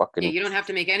thoughts. I was fucking. Yeah, you don't have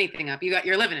to make anything up.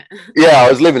 You're living it. Yeah, I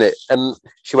was living it, and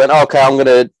she went, "Okay, I'm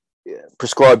gonna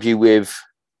prescribe you with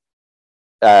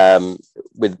I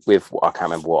can't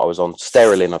remember what I was on.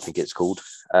 Sterolin, I think it's called.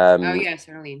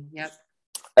 Sterolin. Yep.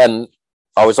 And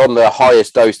I was on the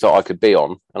highest dose that I could be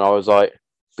on, and I was like,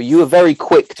 "But you were very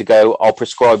quick to go. I'll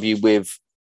prescribe you with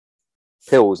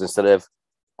pills instead of."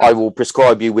 I will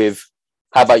prescribe you with,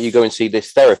 how about you go and see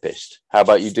this therapist? How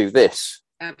about you do this?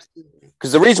 Absolutely.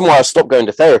 Because the reason why I stopped going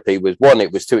to therapy was, one,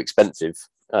 it was too expensive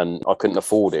and I couldn't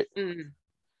afford it.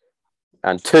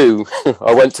 and two,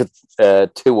 I went to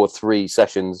 2 or 3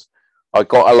 sessions. I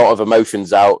got a lot of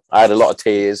emotions out. I had a lot of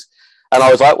tears, and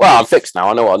I was like, "Well, I'm fixed now.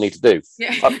 I know what I need to do."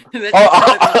 Yeah.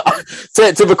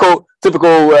 Typical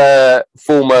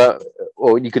former,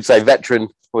 or you could say veteran,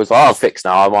 was like, "Oh, I'm fixed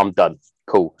now. I'm done.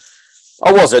 Cool."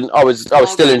 I wasn't. I was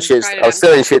still in shit. I was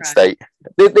still in shit state.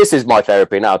 This is my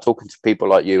therapy now. Talking to people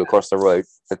like you across the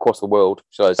world,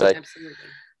 shall I say?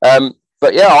 Absolutely.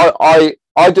 But yeah,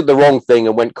 I did the wrong thing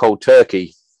and went cold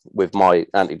turkey with my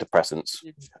antidepressants.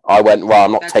 I went, well,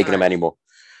 I'm not taking them anymore.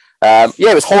 Yeah,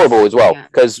 it was horrible as well,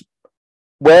 because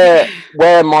where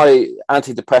my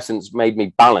antidepressants made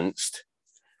me balanced,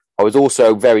 I was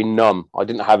also very numb. I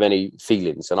didn't have any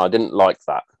feelings, and I didn't like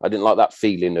that. I didn't like that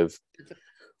feeling of.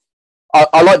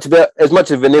 I like to be, as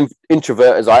much of an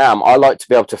introvert as I am, I like to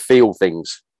be able to feel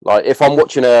things. Like if I'm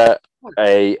watching a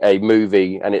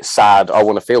movie and it's sad, I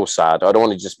want to feel sad. I don't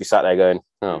want to just be sat there going,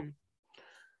 oh.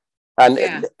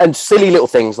 And silly little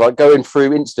things like going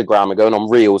through Instagram and going on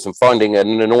Reels and finding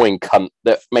an annoying cunt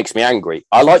that makes me angry.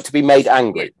 I like to be made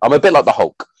angry. I'm a bit like the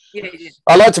Hulk.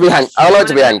 I like to be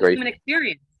angry. Human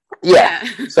experience. Yeah.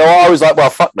 So I was like, well,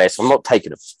 fuck this. I'm not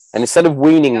taking them. And instead of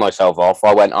weaning myself off,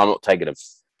 I went, I'm not taking them.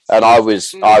 And I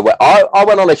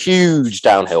went on a huge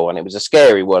downhill, and it was a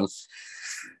scary one.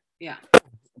 Yeah.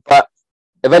 But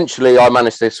eventually I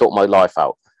managed to sort my life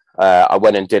out. I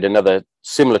went and did another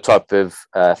similar type of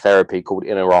therapy called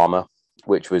Inner Armor,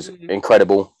 which was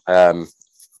incredible.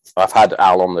 I've had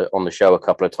Al on the show a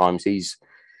couple of times. He's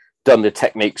done the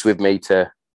techniques with me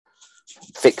to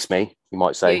fix me, you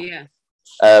might say.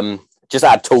 Just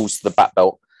add tools to the back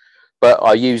belt. But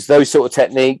I use those sort of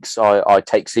techniques. I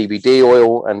take CBD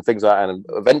oil and things like that, and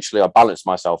eventually I balance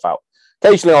myself out.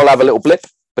 Occasionally I'll have a little blip,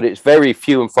 but it's very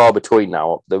few and far between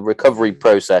now. The recovery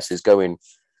process is going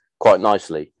quite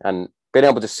nicely, and being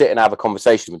able to sit and have a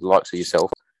conversation with the likes of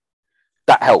yourself,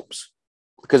 that helps.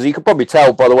 Because you can probably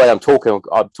tell by the way I'm talking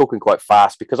quite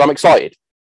fast, because I'm excited,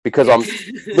 because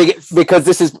because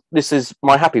this is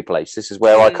my happy place. This is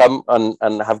where I come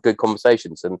and have good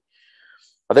conversations. And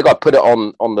I think I put it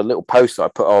on the little post that I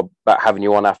put on about having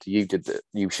you on after you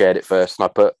shared it first, and I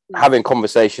put having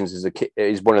conversations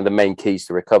is one of the main keys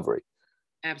to recovery.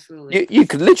 Absolutely. You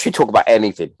could literally talk about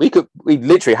anything. We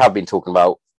literally have been talking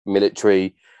about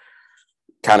military,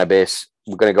 cannabis.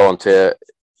 We're going to go on to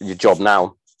your job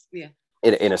now. Yeah.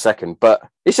 In a second, but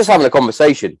it's just having a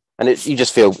conversation, and you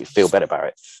just feel better about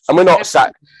it. And we're not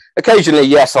sat. Occasionally,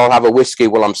 yes, I'll have a whiskey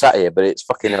while I'm sat here, but it's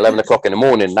fucking 11 o'clock in the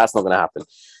morning. That's not going to happen.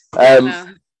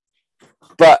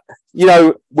 But you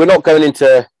know, we're not going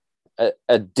into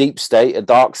a deep state, a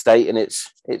dark state, and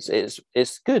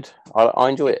it's good. I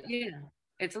enjoy it. Yeah.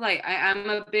 It's like I'm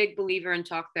a big believer in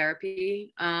talk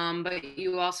therapy, but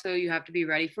you have to be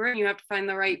ready for it. And you have to find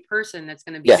the right person that's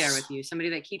going to be there with you. Somebody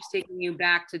that keeps taking you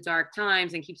back to dark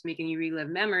times and keeps making you relive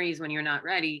memories when you're not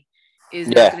ready is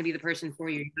not going to be the person for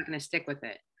you. You're not going to stick with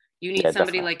it. You need somebody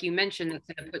definitely. Like you mentioned, that's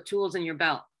going to put tools in your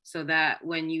belt so that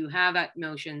when you have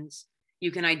emotions, you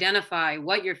can identify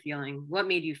what you're feeling, what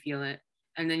made you feel it,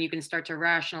 and then you can start to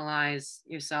rationalize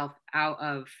yourself out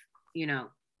of,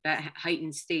 that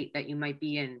heightened state that you might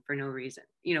be in for no reason.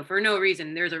 For no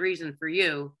reason. There's a reason for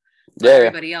you.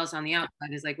 Everybody else on the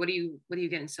outside is like, what are you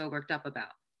getting so worked up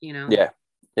about? Yeah,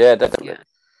 definitely. Yeah.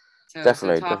 So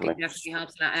definitely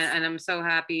helps, and I'm so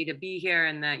happy to be here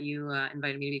and that you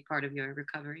invited me to be part of your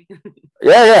recovery.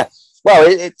 Yeah. Well,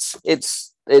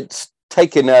 it's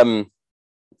taken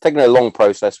a long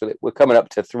process with it. We're coming up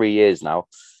to 3 years now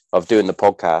of doing the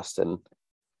podcast, and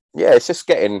yeah, it's just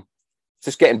getting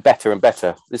better and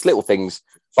better. There's little things.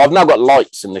 I've now got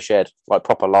lights in the shed, like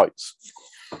proper lights.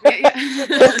 Yeah.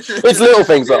 It's little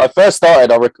things. Like I first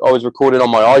started, I was recording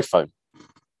on my iPhone,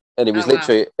 and it was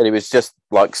and it was just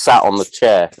like sat on the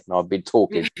chair, and I've been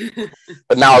talking.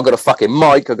 But now I've got a fucking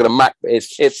mic. I've got a Mac.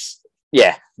 It's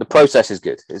the process is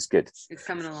good. It's good. It's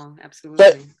coming along.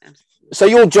 Absolutely. So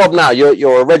your job now,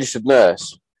 you're a registered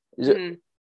nurse. Is it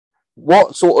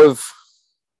what sort of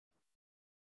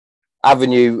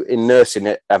avenue in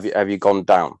nursing have you gone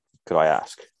down, could I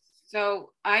ask?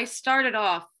 So I started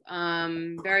off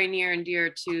very near and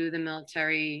dear to the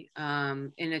military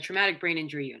in a traumatic brain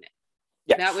injury unit.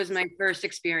 Yes. That was my first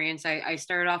experience. I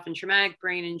started off in traumatic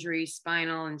brain injury,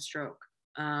 spinal, and stroke.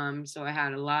 So I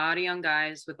had a lot of young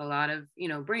guys with a lot of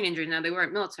brain injuries. Now they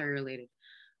weren't military related.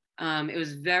 It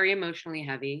was very emotionally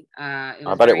heavy. I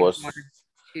bet it was hard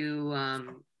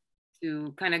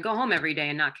to kind of go home every day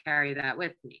and not carry that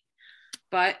with me.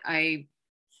 But I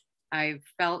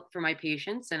felt for my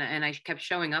patients and I kept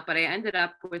showing up, but I ended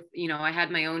up with, I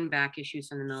had my own back issues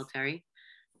from the military.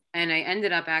 And I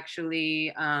ended up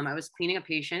actually, I was cleaning a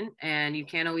patient, and you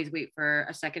can't always wait for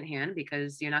a second hand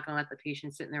because you're not going to let the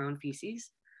patient sit in their own feces.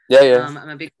 Yeah, yeah. I'm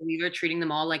a big believer treating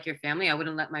them all like your family. I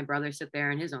wouldn't let my brother sit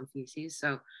there in his own feces.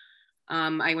 So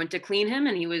I went to clean him,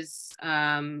 and he was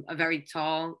a very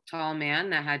tall man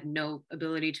that had no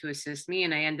ability to assist me.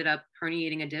 And I ended up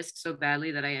herniating a disc so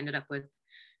badly that I ended up with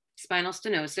spinal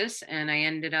stenosis, and I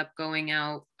ended up going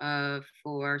out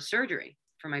for surgery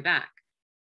for my back.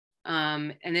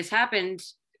 And this happened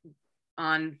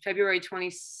on February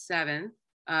 27th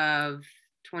of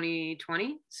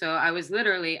 2020. So I was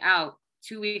literally out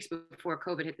 2 weeks before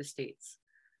COVID hit the States.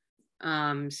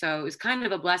 So it was kind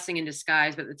of a blessing in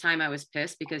disguise, but at the time I was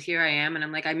pissed because here I am, and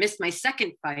I'm like, I missed my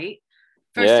second fight.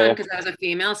 First time because I was a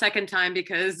female, second time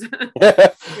because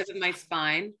because of my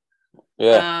spine.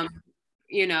 Yeah.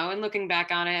 You know, and looking back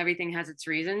on it, everything has its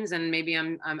reasons, and maybe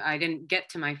I didn't get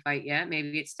to my fight yet.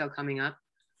 Maybe it's still coming up.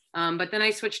 But then I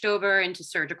switched over into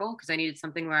surgical because I needed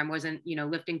something where I wasn't, you know,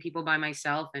 lifting people by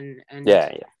myself and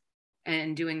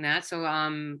doing that. So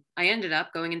I ended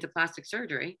up going into plastic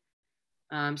surgery.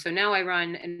 So now I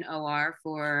run an OR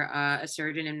for a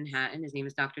surgeon in Manhattan. His name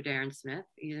is Dr. Darren Smith.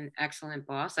 He's an excellent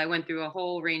boss. I went through a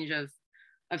whole range of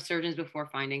surgeons before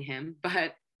finding him.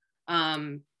 But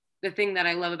the thing that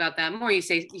I love about that more, you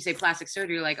say plastic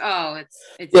surgery, you're like, oh,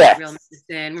 it's not real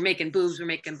medicine. We're making boobs, we're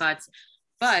making butts.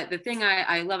 But the thing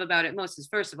I love about it most is,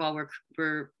 first of all,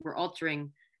 we're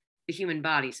altering the human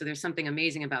body. So there's something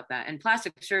amazing about that. And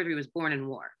plastic surgery was born in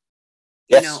war.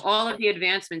 Yes. You know, all of the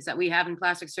advancements that we have in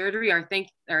plastic surgery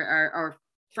are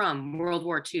from World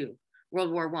War II,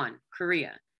 World War I,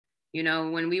 Korea. You know,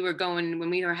 when we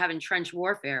were having trench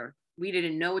warfare, we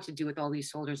didn't know what to do with all these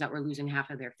soldiers that were losing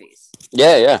half of their face.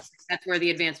 Yeah, yeah. That's where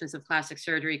the advancements of plastic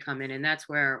surgery come in. And that's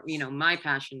where, you know, my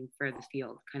passion for the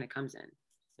field kind of comes in.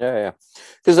 Yeah, yeah.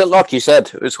 Because like you said,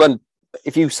 it's when,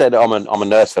 if you said I'm a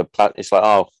nurse for plant, it's like,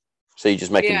 oh, so you're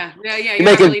just making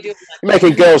you're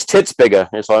making girls' tits bigger.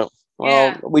 It's like,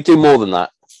 well, we do more than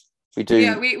that. We do.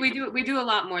 Yeah, we do a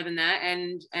lot more than that.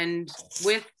 And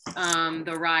with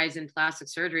the rise in plastic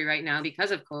surgery right now because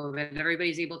of COVID,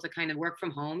 everybody's able to kind of work from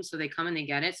home, so they come and they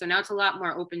get it. So now it's a lot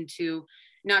more open to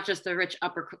not just the rich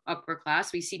upper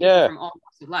class. We see people from all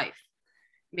walks of life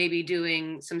maybe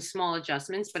doing some small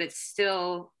adjustments, but it's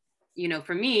still, you know,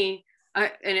 for me,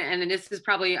 and this is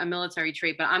probably a military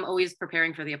trait, but I'm always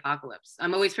preparing for the apocalypse.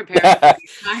 I'm always preparing.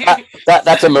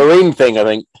 That's a Marine thing, I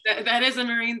think. That is a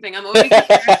Marine thing. I'm always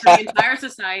preparing for the entire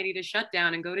society to shut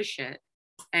down and go to shit.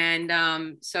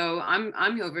 And so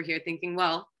I'm over here thinking,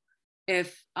 well,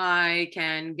 if I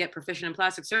can get proficient in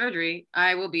plastic surgery,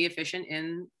 I will be efficient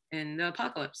in the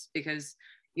apocalypse, because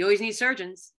you always need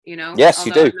surgeons, you know. Yes,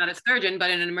 you do. I'm not a surgeon,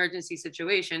 but in an emergency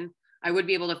situation, I would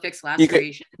be able to fix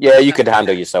laceration. You could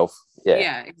handle yourself.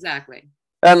 Yeah, exactly.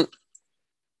 And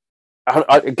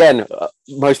again,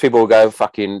 most people will go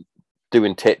fucking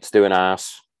doing tits, doing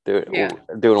ass, doing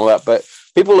all that, but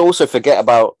people also forget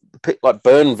about like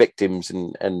burn victims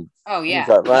and things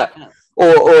like that.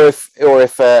 Or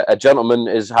if a gentleman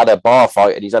has had a bar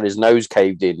fight and he's had his nose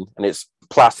caved in and it's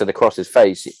plastered across his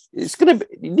face,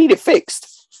 you need it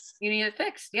fixed. You need it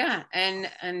fixed, yeah,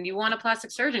 and you want a plastic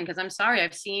surgeon, because I'm sorry,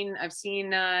 I've seen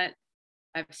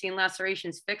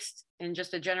lacerations fixed in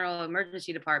just a general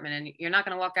emergency department, and you're not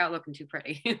going to walk out looking too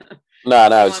pretty.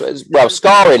 No, it's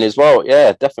scarring as well.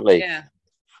 Yeah, definitely. Yeah,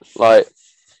 like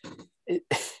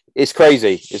it's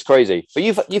crazy. It's crazy.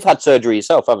 But you've had surgery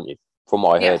yourself, haven't you? From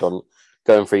what I heard on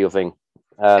going through your thing.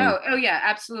 Oh yeah,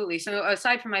 absolutely. So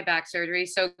aside from my back surgery,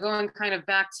 so going kind of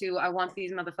back to, I want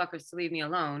these motherfuckers to leave me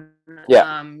alone.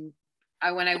 Yeah.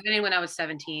 When I went in when I was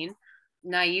 17,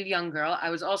 naive young girl, I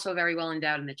was also very well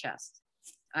endowed in the chest.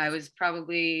 I was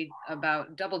probably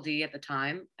about double D at the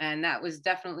time, and that was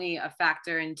definitely a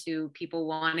factor into people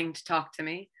wanting to talk to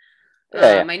me.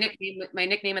 My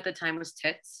nickname at the time was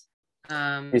Tits.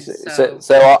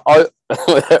 So I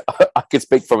I could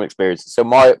speak from experience. So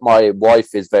my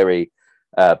wife is very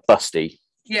busty,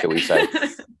 shall we say?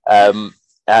 And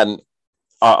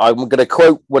I'm going to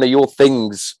quote one of your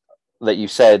things that you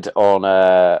said on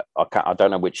I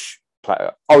don't know which.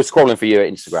 I was scrolling for you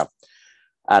at Instagram,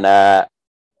 and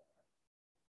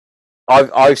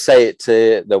I say it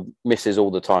to the missus all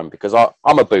the time, because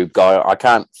I'm a boob guy. I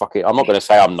can't I'm not going to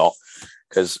say I'm not,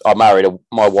 because I married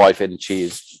my wife and she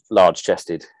is large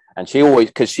chested, and she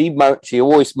always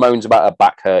moans about her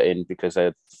back hurting because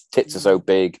her tits are so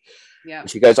big. Yeah. And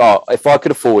she goes, "Oh, if I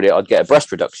could afford it, I'd get a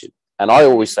breast reduction." And I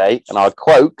always say, and I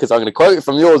quote, because I'm going to quote it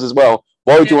from yours as well,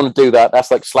 "Why would you want to do that? That's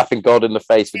like slapping God in the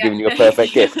face for giving you a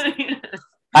perfect gift."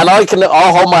 And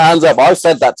I'll hold my hands up. I've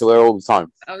said that to her all the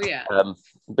time. Oh yeah.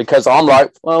 Because I'm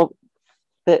like, well,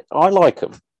 I like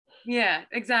them. Yeah,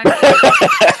 exactly.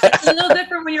 It's a little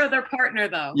different when you're their partner,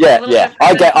 though. Yeah, A little yeah.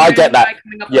 different than I get that. guy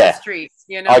coming up on Yeah. the street,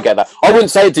 you know? I get that. I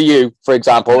wouldn't say it to you, for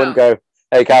example. I wouldn't No. go,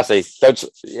 "Hey, Cassie, don't."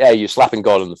 Yeah, you're slapping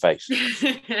God in the face.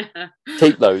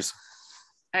 Keep those.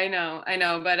 I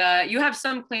know, but you have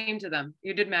some claim to them.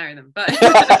 You did marry them, but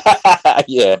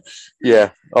yeah,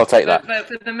 I'll take that. But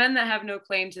for the men that have no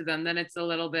claim to them, then it's a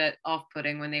little bit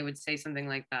off-putting when they would say something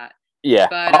like that. Yeah,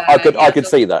 but I could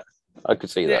see that. I could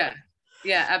see that.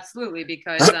 Yeah, absolutely.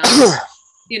 Because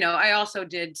you know, I also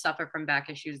did suffer from back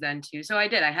issues then too. So I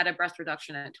had a breast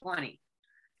reduction at 20,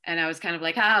 and I was kind of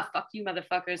like, fuck you,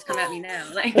 motherfuckers, come at me now,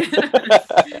 like.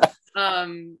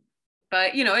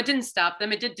 But you know, it didn't stop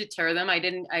them. It did deter them.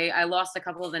 I lost a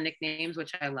couple of the nicknames,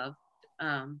 which I loved.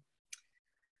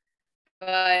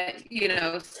 But you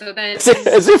know, so then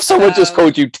as if someone just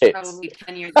called you Tits. Probably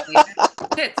 10 years later.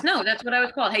 Tits. No, that's what I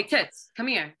was called. Hey, Tits, come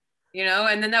here. You know,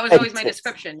 and then that was always my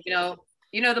description. You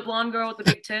know the blonde girl with the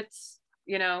big tits.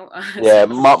 You know. Yeah,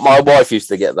 my wife used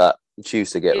to get that. She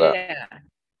used to get that.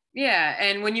 Yeah,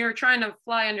 and when you're trying to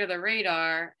fly under the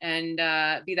radar and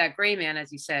be that gray man,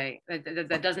 as you say,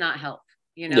 that does not help.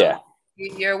 You know, yeah.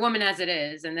 You're a woman as it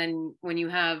is, and then when you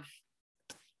have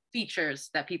features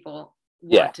that people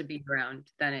want to be around,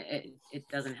 then it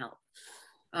doesn't help.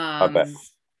 I bet.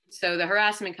 So the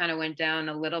harassment kind of went down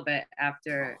a little bit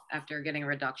after getting a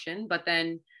reduction, but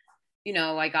then, you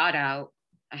know, I got out.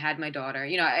 I had my daughter.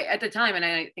 You know, at the time, and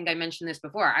I think I mentioned this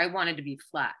before, I wanted to be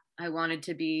flat. I wanted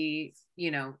to be, you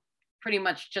know, pretty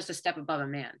much just a step above a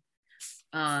man,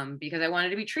 because I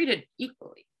wanted to be treated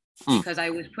equally, because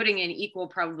I was putting in equal,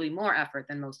 probably more effort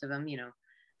than most of them, you know.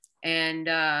 And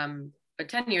but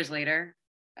 10 years later,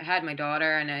 I had my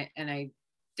daughter, and I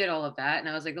did all of that, and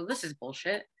I was like, well, this is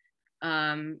bullshit.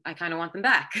 I kind of want them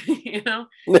back, you know.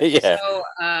 Yeah. So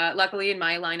luckily, in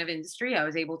my line of industry, I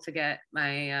was able to get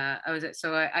my I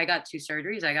got 2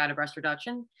 surgeries. I got a breast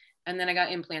reduction, and then I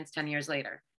got implants 10 years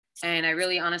later. And I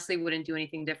really honestly wouldn't do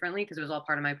anything differently because it was all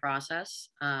part of my process.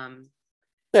 I'm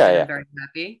very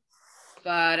happy.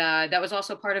 But that was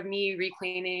also part of me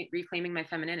reclaiming my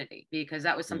femininity, because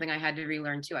that was something I had to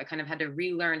relearn too. I kind of had to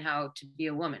relearn how to be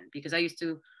a woman, because I used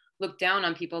to look down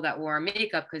on people that wore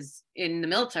makeup, because in the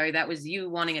military, that was you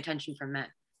wanting attention from men.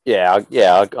 Yeah,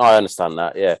 I understand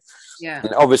that. Yeah. Yeah.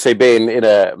 And obviously, being in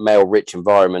a male-rich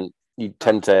environment, you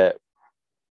tend to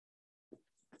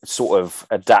sort of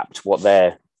adapt what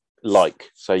they're like.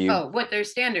 So what their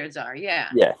standards are. Yeah.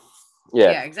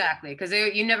 Yeah, exactly. Because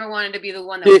you never wanted to be the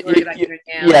one that was worried about your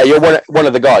down. Yeah, you're one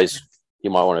of the guys.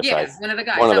 You might want to say. Yeah, one of the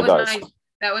guys.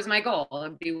 That was my goal.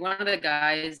 It'd be one of the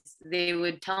guys. They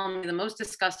would tell me the most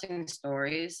disgusting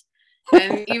stories,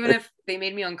 and even if they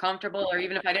made me uncomfortable, or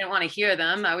even if I didn't want to hear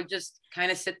them, I would just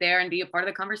kind of sit there and be a part of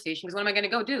the conversation. Because what am I going to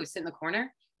go do? Sit in the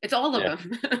corner? It's all of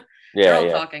them. They're all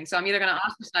talking. So I'm either going to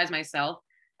ostracize myself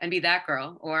and be that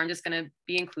girl, or I'm just going to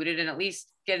be included and at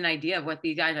least get an idea of what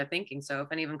these guys are thinking. So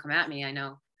if any of them come at me, I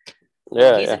know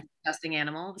he's a disgusting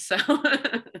animal. So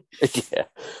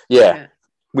yeah,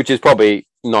 which is probably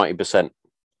 90%.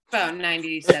 About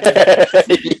 97. In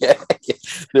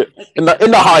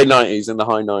the high 90s. In the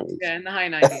high 90s. Yeah, in the high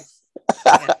 90s.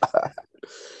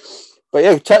 But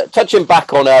yeah, touching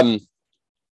back on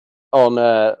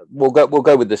we'll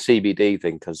go with the CBD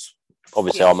thing, because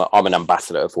obviously I'm an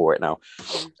ambassador for it now.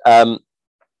 Like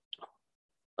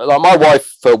my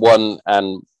wife, for one,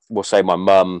 and we'll say my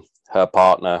mum, her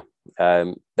partner,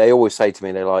 they always say to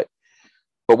me, they're like,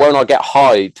 but when I get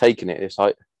high taking it, it's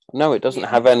like, no, it doesn't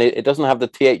have any. It doesn't have the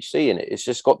THC in it. It's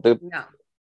just got the. No.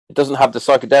 It doesn't have the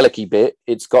psychedelic-y bit.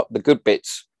 It's got the good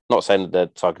bits. Not saying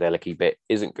that the psychedelic-y bit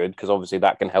isn't good, because obviously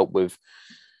that can help with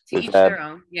each their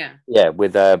own.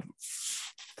 With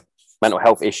mental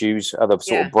health issues, other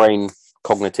sort of brain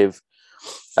cognitive.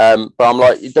 But I'm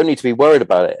like, you don't need to be worried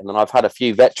about it. And then I've had a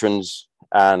few veterans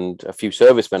and a few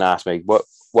servicemen ask me,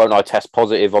 won't I test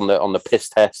positive on the piss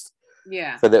test?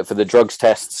 Yeah. For the drugs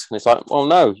tests, and it's like, well,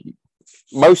 no.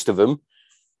 Most of them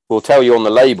will tell you on the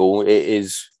label it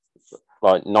is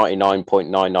like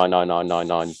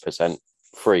 99.999999%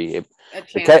 free. A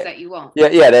chance that you won't.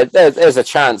 Yeah. There's a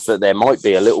chance that there might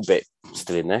be a little bit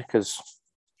still in there, because.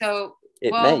 So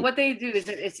what they do is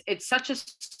it's such a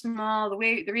small. The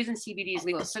reason CBD is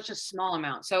legal is such a small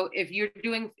amount. So if you're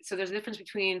doing, there's a difference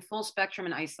between full spectrum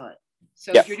and isolate.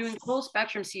 So if you're doing full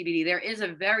spectrum CBD, there is a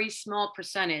very small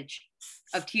percentage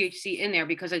of THC in there,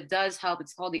 because it does help.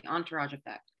 It's called the entourage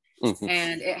effect. Mm-hmm.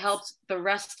 And it helps the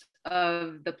rest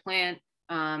of the plant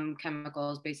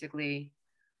chemicals basically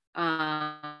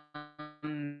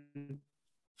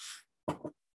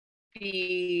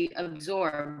be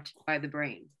absorbed by the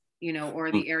brain,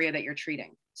 or the area that you're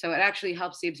treating. So it actually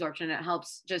helps the absorption. It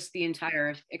helps just the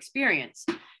entire experience.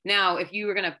 Now, if you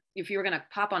were gonna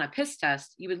pop on a piss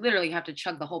test, you would literally have to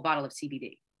chug the whole bottle of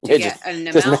CBD to get an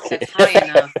amount that's high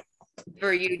enough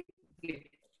for you.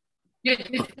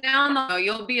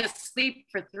 You'll be asleep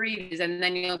for 3 days and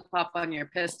then you'll pop on your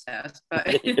piss test.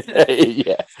 But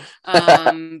yeah.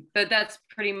 But that's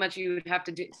pretty much, you would have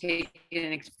to take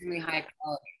an extremely high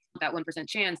quality, that 1%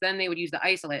 chance. Then they would use the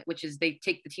isolate, which is they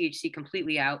take the THC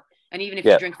completely out. And even if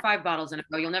you drink 5 bottles in a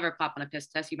row, you'll never pop on a piss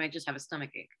test. You might just have a stomach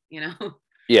ache, you know?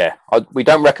 Yeah, we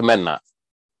don't recommend that.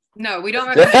 No, we don't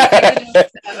recommend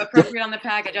it. Appropriate on the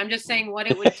package. I'm just saying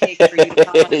what it would take for you to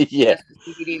pop on a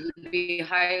CBD would be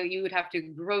high. You would have to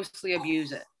grossly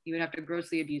abuse it.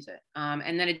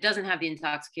 And then it doesn't have the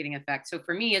intoxicating effect. So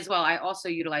for me as well, I also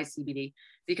utilize CBD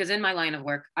because in my line of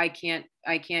work, I can't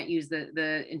use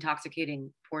the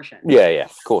intoxicating portion. Yeah,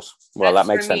 of course. Well, that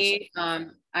makes sense. Me,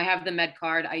 I have the med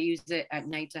card. I use it at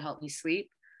night to help me sleep.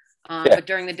 But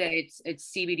during the day,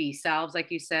 it's CBD salves, like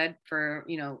you said, for,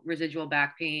 you know, residual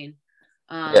back pain.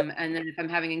 And then if I'm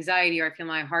having anxiety or I feel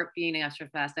my heart beating extra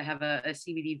fast, I have a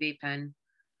CBD vape pen,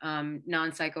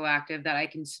 non-psychoactive, that I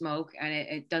can smoke, and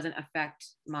it doesn't affect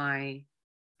my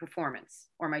performance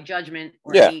or my judgment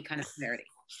or any kind of clarity.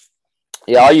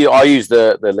 Yeah, I use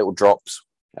the little drops.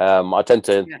 I tend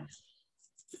to. Yeah.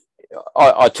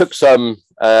 I took some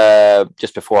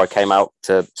just before I came out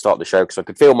to start the show because I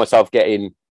could feel myself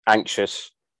getting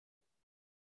anxious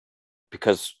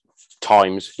because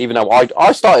times, even though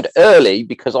I started early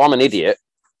because I'm an idiot,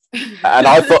 and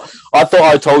I thought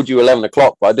I told you 11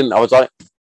 o'clock, but I didn't. I was like,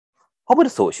 I would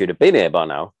have thought she'd have been here by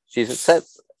now. She's said,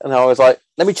 and I was like,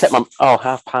 let me check my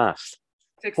 1:30.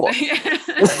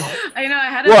 I know, I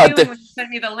had a feeling when you sent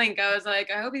me the link. I was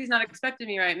like, I hope he's not expecting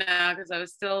me right now because I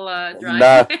was still driving.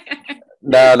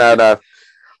 No.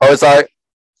 I was like,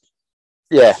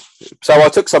 yeah. So I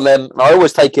took some then. I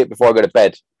always take it before I go to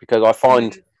bed because I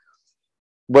find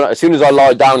as soon as I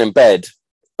lie down in bed,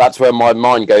 that's where my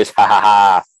mind goes, ha ha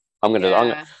ha. I'm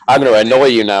gonna annoy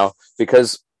you now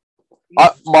because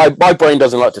my brain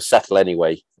doesn't like to settle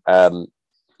anyway. My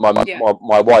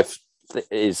wife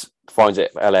finds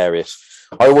it hilarious.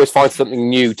 I always find something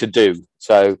new to do.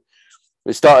 So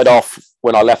it started off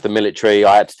when I left the military.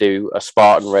 I had to do a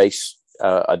Spartan race.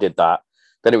 I did that.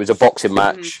 Then it was a boxing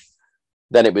match.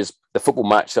 Then it was the football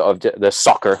match the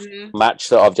soccer match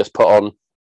that I've just put on.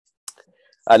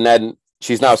 And then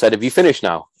she's now said, "Have you finished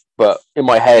now?" But in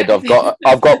my head, I've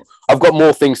got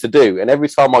more things to do. And every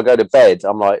time I go to bed,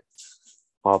 I'm like,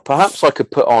 well, perhaps I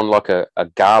could put on like a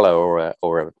gala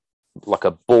or like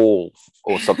a ball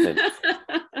or something.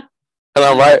 And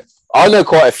I'm like, I know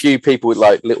quite a few people with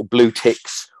like little blue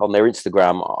ticks on their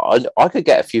Instagram. I could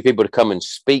get a few people to come and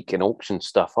speak and auction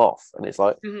stuff off. And it's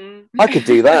like, I could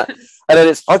do that. And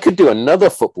then I could do another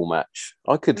football match.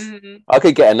 I could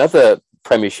get another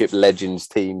Premiership Legends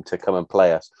team to come and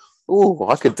play us. Oh,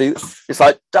 I could do. It's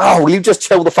like, will you just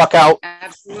chill the fuck out?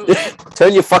 Absolutely.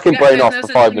 Turn your fucking brain off for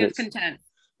 5 minutes. Content.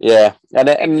 Yeah. And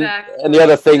the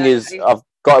other thing is I've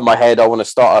got in my head, I want to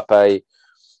start up a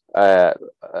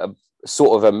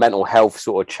sort of a mental health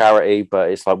sort of charity,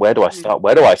 but it's like, where do I start?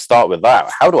 Where do I start with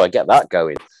that? How do I get that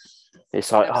going?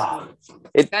 It's like,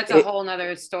 that's a whole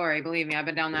nother story. Believe me, I've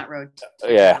been down that road.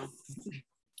 Yeah.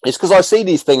 It's because I see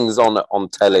these things on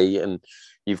telly, and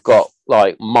you've got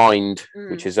like Mind,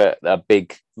 which is a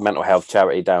big mental health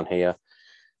charity down here.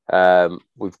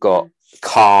 We've got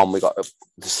Calm, we've got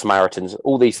the Samaritans,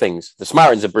 all these things. The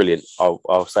Samaritans are brilliant.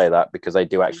 I'll say that because they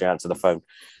do actually answer the phone.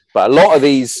 But a lot of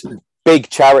these big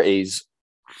charities,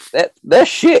 they're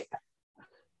shit.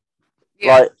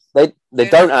 Yeah. Like they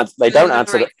don't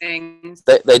answer things.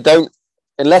 They don't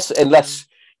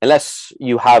unless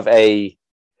you have a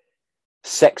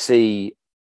sexy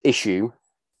issue,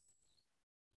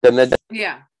 then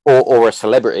or a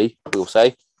celebrity, we'll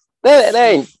say they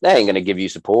ain't going to give you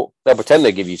support. They'll pretend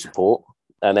they give you support,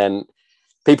 and then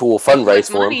people will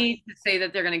fundraise for them to say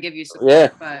that they're going to give you support. Yeah,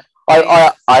 but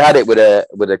I had it with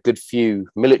a good few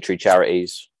military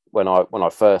charities when I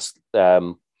first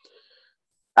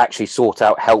actually sought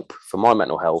out help for my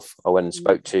mental health. I went and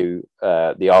spoke to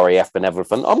the RAF Benevolent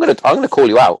Fund. I'm gonna call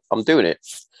you out. I'm doing it.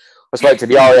 I spoke to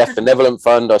the RAF Benevolent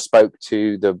Fund. I spoke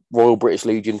to the Royal British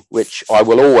Legion, which I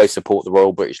will always support the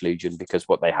Royal British Legion because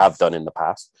what they have done in the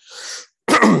past.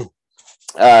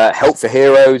 Help for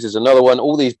Heroes is another one.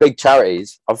 All these big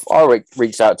charities. I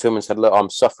reached out to them and said, look, I'm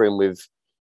suffering with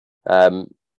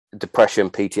depression,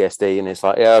 PTSD. And it's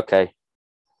like, yeah, okay.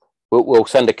 We'll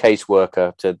send a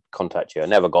caseworker to contact you. I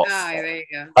never got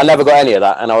any of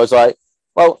that. And I was like,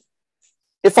 well,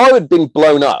 if I had been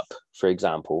blown up, for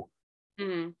example,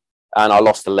 and I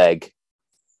lost a leg,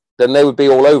 then they would be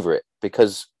all over it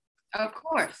because Of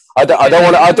course. I don't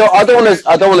want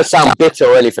to sound bitter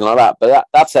or anything like that, but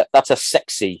that's a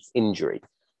sexy injury.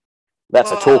 That's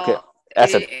a talking.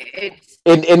 That's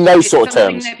in those sort of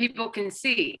terms. Something that people can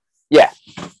see. Yeah.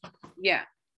 Yeah.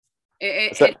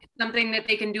 It's something that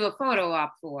they can do a photo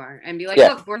op for and be like,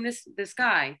 Yeah. look, we're in this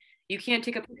guy. You can't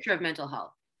take a picture of mental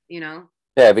health, you know?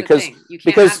 Yeah, That's the because thing. You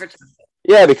can't advertise it.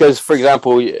 yeah, because for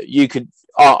example, you could.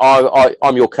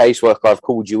 I'm your caseworker. I've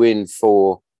called you in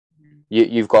for.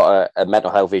 You've got a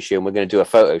mental health issue, and we're going to do a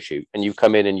photo shoot. And you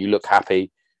come in and you look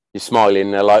happy, you're smiling.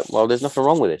 And they're like, "Well, there's nothing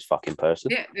wrong with this fucking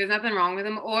person." Yeah, there's nothing wrong with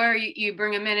him. Or you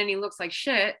bring him in and he looks like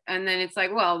shit, and then it's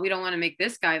like, well, we don't want to make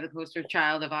this guy the poster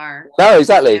child of our. No,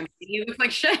 exactly. He looks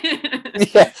like shit.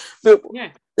 Yeah, but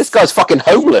Yeah. this guy's fucking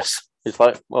homeless. It's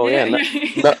like, well, yeah, no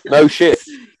shit,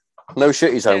 no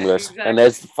shit. He's homeless, exactly. and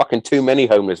there's fucking too many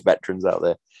homeless veterans out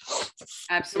there.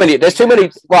 Absolutely. There's too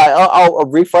many. Right, I'll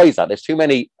rephrase that. There's too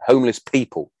many homeless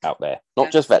people out there,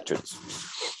 not just veterans.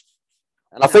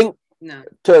 And I think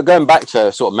going back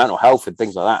to sort of mental health and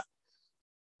things like that,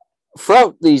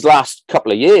 throughout these last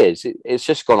couple of years, it's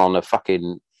just gone on a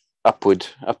fucking upward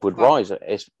rise.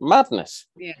 It's madness.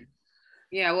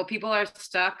 Yeah. Well, people are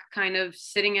stuck, kind of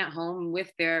sitting at home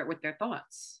with their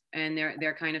thoughts, and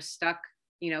they're kind of stuck,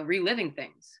 reliving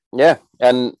things. Yeah,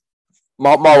 and.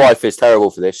 My wife is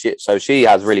terrible for this. So she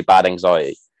has really bad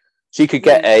anxiety. She could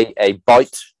get a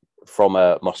bite from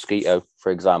a mosquito,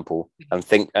 for example, and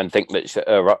think that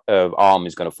her arm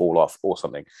is going to fall off or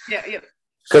something. Yeah.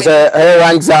 Because her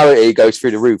anxiety goes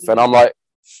through the roof, and I'm like,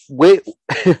 I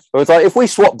was like, if we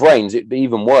swap brains, it'd be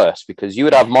even worse because you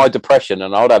would have my depression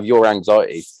and I would have your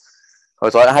anxiety. I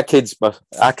was like,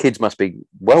 our kids must be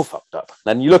well fucked up.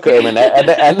 And you look at them, and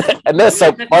they're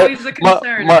so. My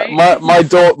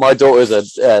daughter's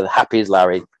as happy as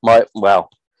Larry. My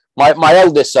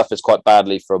eldest suffers quite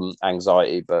badly from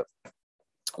anxiety, but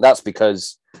that's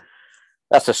because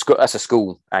that's a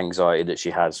school anxiety that she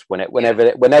has.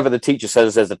 Whenever the teacher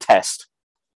says there's a test,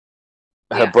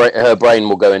 her brain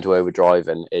will go into overdrive,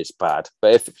 and it's bad.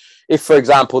 But if for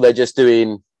example they're just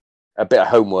doing a bit of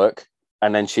homework.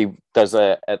 And then she does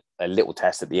a little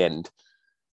test at the end,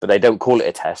 but they don't call it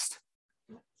a test.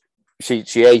 She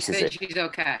aces it. She's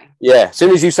okay. Yeah. As soon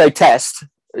as you say test,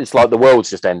 it's like the world's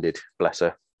just ended. Bless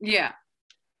her. Yeah.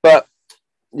 But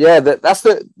yeah, that's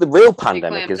the real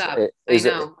pandemic is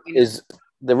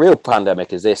the real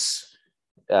pandemic is this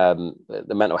the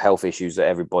mental health issues that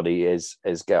everybody is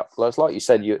got. It's like you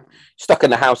said, you're stuck in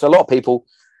the house. A lot of people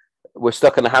were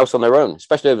stuck in the house on their own,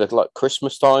 especially over like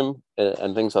Christmas time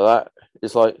and things like that.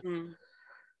 It's like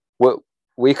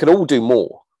we could all do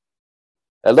more.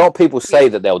 A lot of people say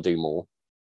that they'll do more,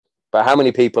 but how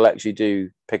many people actually do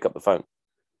pick up the phone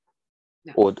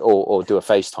or do a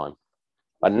FaceTime?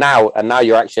 And now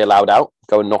you're actually allowed out.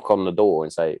 Go and knock on the door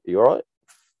and say, "Are you all right?"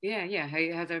 Yeah.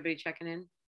 How's everybody checking in?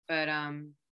 But I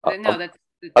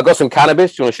got some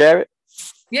cannabis. Do you want to share it?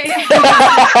 Yeah.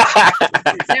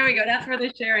 There we go. That's where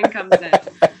the sharing comes in.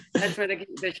 That's where the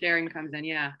sharing comes in.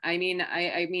 Yeah. I mean,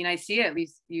 I see it. At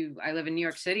least I live in New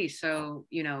York City, so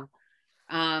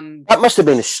that must have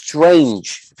been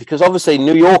strange because obviously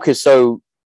New York is so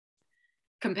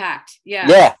compact. Yeah.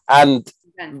 Yeah, and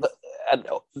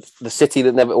the city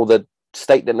that never, or the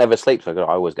state that never sleeps. I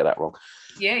always get that wrong.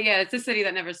 Yeah, it's a city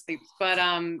that never sleeps. But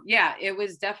yeah, it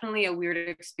was definitely a weird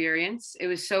experience. It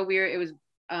was so weird. It was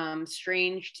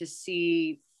strange to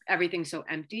see everything so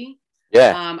empty.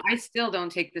 Yeah. I still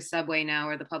don't take the subway now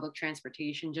or the public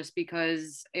transportation just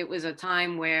because it was a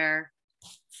time where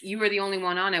you were the only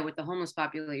one on it with the homeless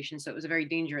population. So it was a very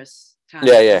dangerous time.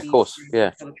 Yeah, of course.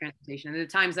 Yeah. Public transportation. And the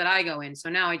times that I go in. So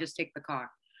now I just take the car.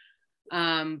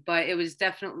 But it was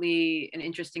definitely an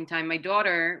interesting time. My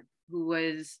daughter, who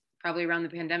was probably around the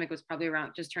pandemic, was probably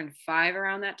just turned 5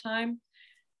 around that time.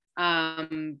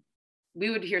 We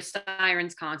would hear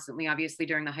sirens constantly, obviously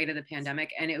during the height of the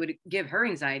pandemic, and it would give her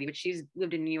anxiety, but she's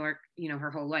lived in New York,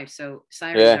 her whole life. So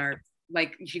sirens are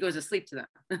like, she goes to sleep to them.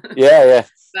 Yeah.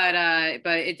 But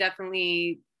it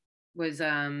definitely was,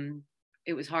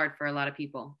 it was hard for a lot of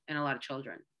people and a lot of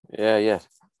children. Yeah.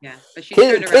 But she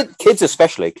kids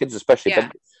especially. Yeah.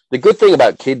 But the good thing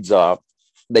about kids are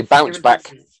they bounce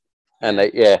back, and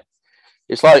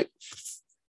it's like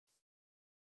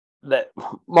that.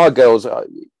 My girls,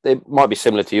 they might be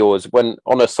similar to yours. When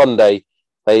on a Sunday,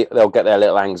 they'll get their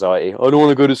little anxiety. I don't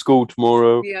want to go to school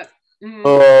tomorrow. Yeah. Mm-hmm.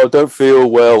 Oh, I don't feel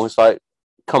well. It's like,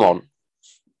 come on.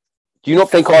 Do you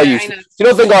not think I used? Do you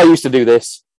not think I used to do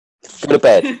this? Go to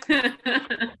bed.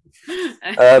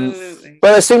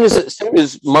 But as soon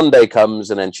as Monday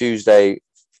comes and then Tuesday,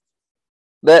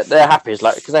 they're happy. It's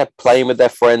like because they're playing with their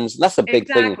friends, and that's a big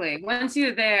thing. Exactly. Once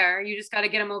you're there, you just got to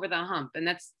get them over the hump, and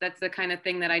that's the kind of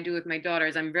thing that I do with my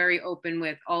daughters. I'm very open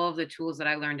with all of the tools that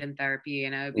I learned in therapy,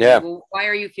 and I would be like, well, why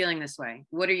are you feeling this way?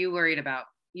 What are you worried about?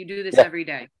 You do this every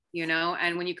day, you know.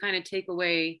 And when you kind of take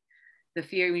away the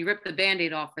fear, when you rip the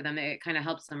Band-Aid off for them, it kind of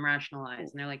helps them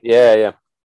rationalize, and they're like, yeah.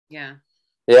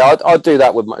 I'll do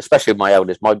that with especially with my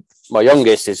eldest. My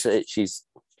youngest is she's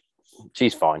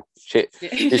fine.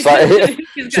 She's like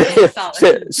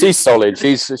she's solid.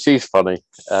 She's funny.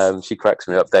 She cracks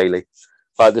me up daily.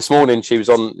 Like this morning, she was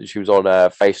on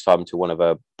FaceTime to one of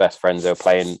her best friends. They were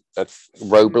playing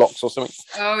Roblox or something.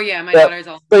 Oh yeah, my daughter's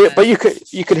all. But you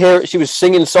could hear it. She was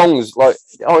singing songs. Like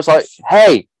I was like,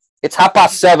 "Hey, it's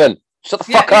 7:30. Shut the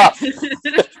fuck up."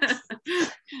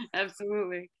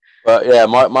 Absolutely. But yeah,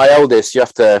 my eldest, you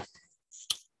have to.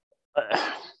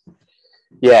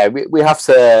 We have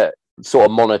to sort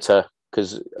of monitor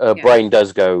because her brain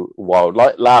does go wild.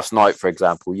 Like last night, for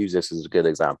example, use this as a good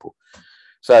example.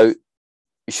 So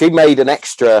she made an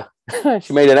extra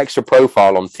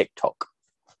profile on TikTok.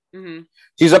 Mm-hmm.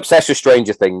 She's obsessed with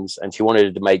Stranger Things, and she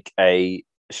wanted to make a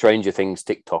Stranger Things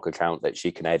TikTok account that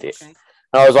she can edit. Okay.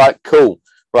 And I was like, cool,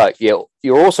 right? You're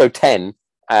also 10,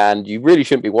 and you really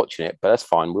shouldn't be watching it, but that's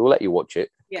fine. We will let you watch it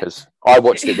because I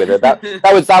watched it with her. That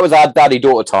was our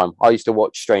daddy-daughter time. I used to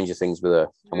watch Stranger Things with her,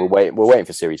 and we're waiting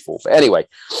for series 4. But anyway,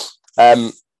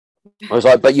 I was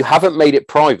like, but you haven't made it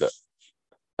private.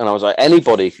 And I was like,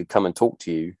 anybody could come and talk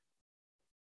to you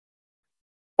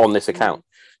on this account.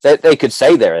 They could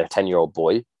say they're a 10-year-old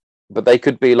boy, but they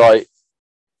could be like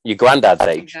your granddad's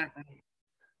age. Exactly.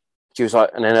 She was like,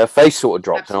 and then her face sort of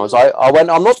dropped. Absolutely. And I went,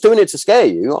 I'm not doing it to scare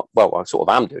you. Well, I sort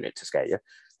of am doing it to scare you.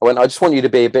 I went, I just want you to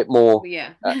be a bit more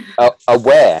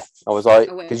aware. I was like,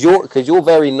 because you're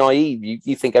very naive.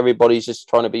 You think everybody's just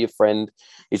trying to be your friend.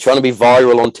 You're trying to be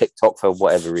viral on TikTok for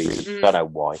whatever reason. Mm-hmm. I don't know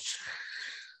why.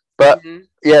 But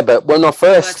but when I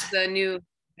first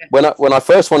when I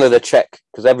first wanted to check,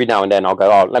 because every now and then I'll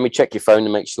go, let me check your phone to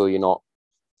make sure you're not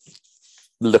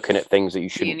looking at things that you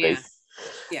shouldn't be.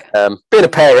 Yeah. Being a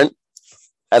parent,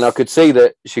 and I could see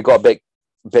that she got a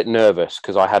bit nervous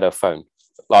because I had her phone.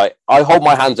 Like I hold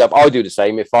my hands up. I do the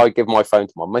same. If I give my phone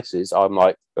to my missus, I'm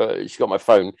like, she got my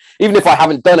phone. Even if I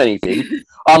haven't done anything,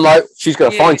 I'm like, she's gonna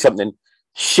find something.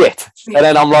 Shit. And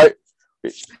then I'm like.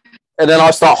 And then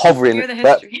I start hovering.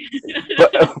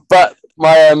 But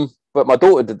my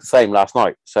daughter did the same last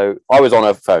night. So I was on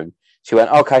her phone. She went,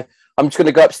 okay, I'm just going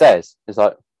to go upstairs. It's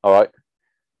like, all right,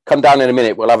 come down in a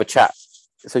minute. We'll have a chat.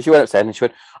 So she went upstairs and she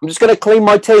went, I'm just going to clean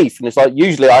my teeth. And it's like,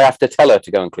 usually I have to tell her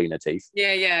to go and clean her teeth.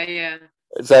 Yeah.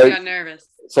 So I got nervous.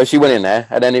 So she went in there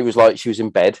and then it was like, she was in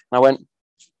bed. And I went,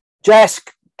 Jess,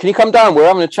 can you come down? We're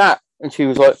having a chat. And she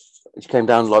was like, she came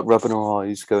down like rubbing her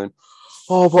eyes going,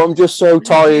 oh, but I'm just so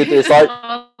tired. It's like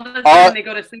they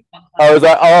go to sleep. I was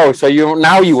like, oh, so you want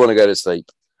to go to sleep?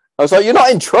 I was like, you're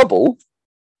not in trouble.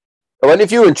 When if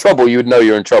you were in trouble, you would know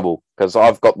you're in trouble because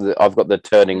I've got the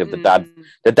turning of the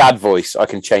dad voice. I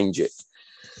can change it.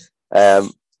 But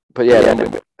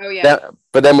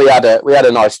but then we had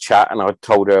a nice chat, and I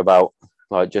told her about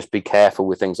like just be careful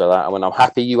with things like that. And when I'm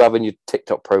happy you having your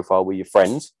TikTok profile with your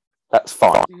friends, that's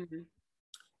fine. Mm-hmm.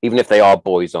 Even if they are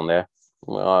boys on there.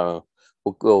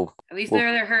 At least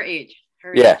they're her age.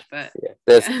 They're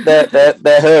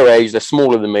her age. They're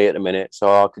smaller than me at the minute,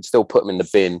 so I could still put them in the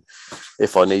bin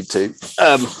if I need to.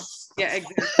 Yeah,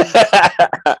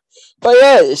 exactly. But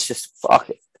yeah, it's just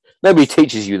fuck it. Nobody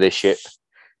teaches you this shit.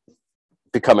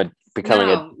 Becoming a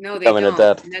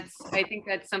dad. And I think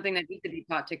that's something that needs to be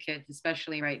taught to kids,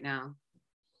 especially right now.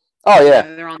 Oh yeah,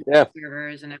 they're on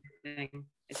servers and everything.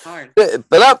 It's hard.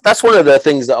 But that's one of the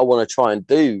things that I want to try and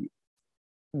do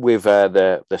with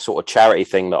the sort of charity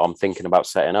thing that I'm thinking about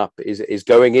setting up is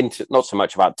going into not so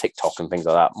much about TikTok and things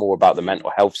like that, more about the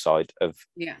mental health side of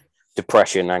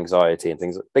depression, anxiety, and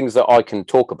things that I can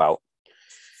talk about.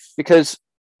 Because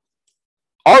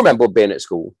I remember being at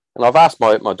school and I've asked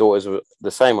my daughters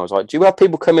the same. I was like, do you have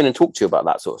people come in and talk to you about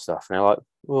that sort of stuff? And they're like,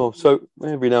 well, so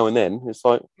every now and then. It's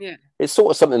like, it's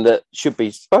sort of something that should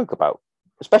be spoke about,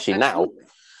 especially now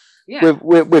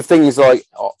with things like,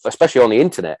 especially on the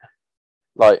internet.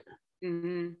 Like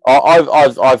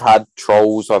I've had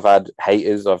trolls, I've had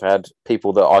haters, I've had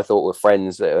people that I thought were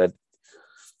friends that had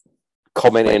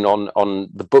commenting on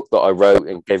the book that I wrote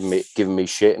and giving me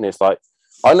shit, and it's like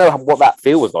I know what that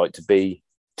feels like to be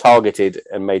targeted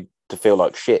and made to feel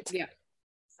like shit. Yeah,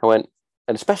 I went,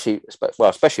 and especially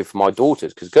for my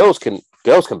daughters, because girls can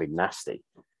be nasty.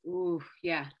 Ooh,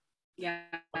 yeah. Yeah,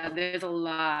 there's a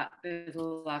lot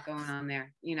going on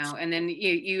there, you know, and then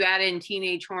you add in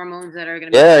teenage hormones that are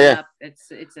going to be coming up.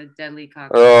 It's a deadly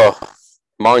cocktail. Oh,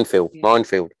 minefield.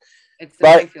 It's the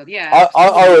minefield. Yeah.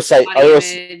 I always say,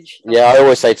 image, I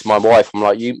always say to my wife, I'm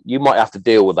like, you might have to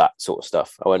deal with that sort of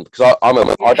stuff. I went, because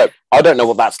I don't know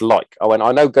what that's like. I went,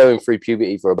 I know going through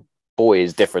puberty for a boy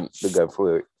is different than going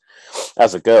through it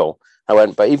as a girl. I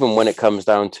went, but even when it comes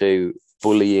down to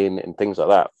bullying and things like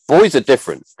that, boys are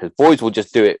different, because boys will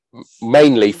just do it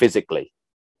mainly physically.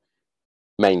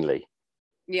 Mainly.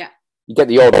 Yeah. You get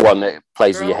the older one that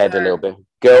plays in your head a little bit.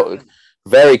 Girl,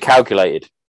 very calculated.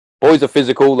 Boys are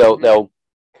physical. They'll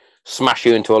smash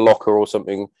you into a locker or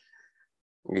something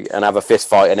and have a fist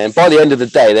fight, and then by the end of the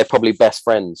day, they're probably best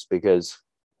friends because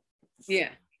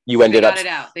you ended up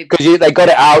because they got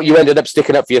it out. You ended up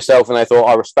sticking up for yourself, and they thought,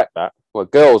 I respect that. Well,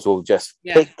 girls will just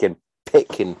pick and.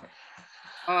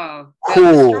 Oh,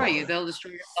 they'll destroy you. They'll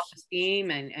destroy your self-esteem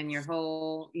and your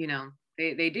whole, you know,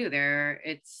 they do.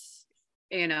 It's,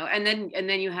 you know, and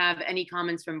then you have any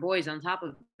comments from boys on top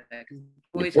of it.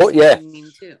 Boys are mean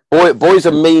too. Boys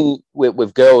are mean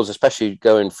with girls, especially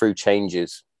going through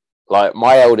changes. Like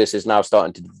my eldest is now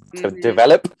starting to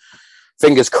develop.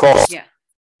 Fingers crossed. Yeah.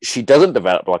 She doesn't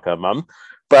develop like her mum,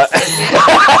 but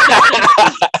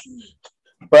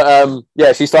but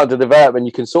she's starting to develop, and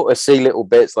you can sort of see little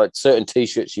bits like certain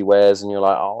t-shirts she wears, and you're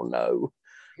like, oh no,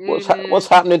 what's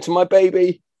happening to my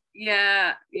baby?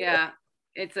 Yeah,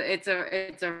 it's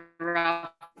a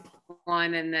rough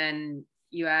one, and then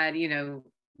you add, you know,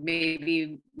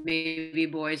 maybe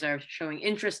boys are showing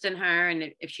interest in her,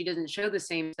 and if she doesn't show the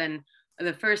same, then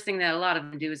the first thing that a lot of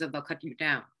them do is they'll cut you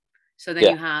down. So then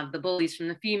you have the bullies from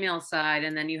the female side,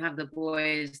 and then you have the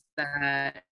boys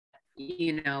that,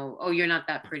 you know, oh, you're not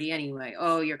that pretty anyway.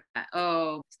 Oh, you're fat.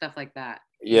 Oh, stuff like that.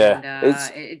 Yeah, and,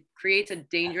 it creates a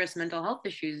dangerous mental health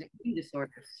issues,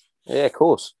 disorders. Yeah, of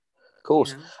course. You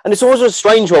know? And it's always a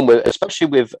strange one, especially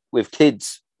with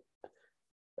kids.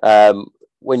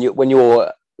 When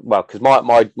you're well, because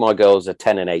my girls are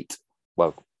 10 and 8.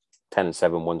 Well, 10 and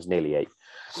 7. One's nearly 8.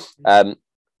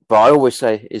 But I always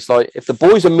say it's like if the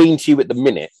boys are mean to you at the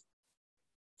minute,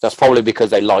 that's probably because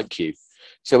they like you.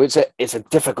 So it's a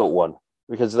difficult one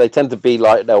because they tend to be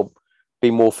like they'll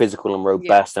be more physical and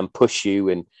robust and push you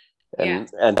and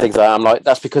things like that. I'm like,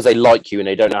 that's because they like you and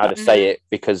they don't know how to say it,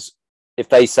 because if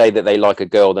they say that they like a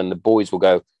girl, then the boys will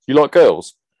go, you like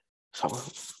girls? So,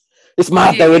 it's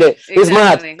mad though, isn't it? It's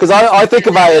mad because I think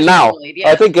about it now.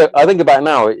 I think about it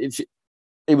now.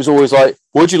 It was always like,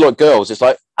 why do you like girls? It's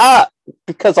like,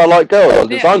 because I like girls. I'm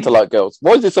designed to like girls.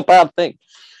 Why is this a bad thing?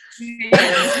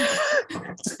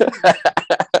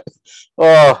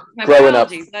 Growing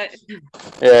up.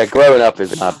 Yeah, growing up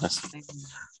is madness.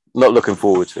 Not looking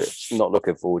forward to it. I'm not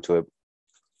looking forward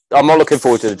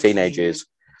to the teenage years.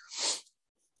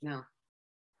 No.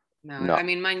 I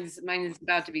mean, mine's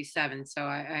about to be 7, so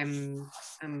I'm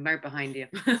right behind you.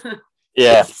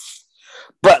 Yeah,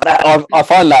 but I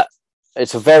find that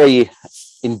it's a very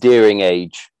endearing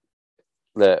age.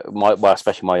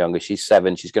 Especially my youngest, she's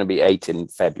 7. She's going to be 8 in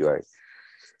February.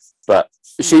 But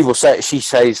she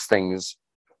says things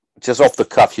just off the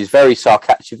cuff. She's very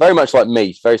sarcastic. She's very much like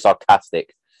me. She's very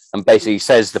sarcastic, and basically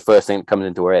says the first thing that comes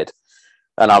into her head.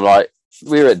 And I'm like,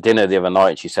 we were at dinner the other night,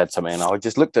 and she said something, and I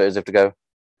just looked at her as if to go,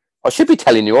 I should be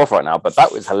telling you off right now, but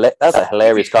that's a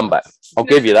hilarious comeback. I'll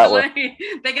give you that one.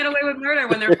 They get away with murder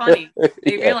when they're funny.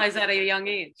 They realize that at a young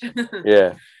age.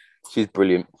 Yeah, she's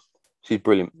brilliant.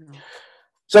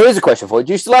 So here's a question for you.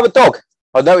 Do you still have a dog?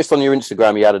 I noticed on your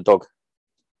Instagram you had a dog.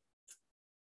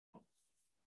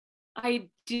 I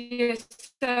do.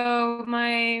 So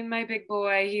my big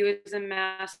boy, he was a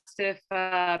Mastiff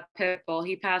pit bull.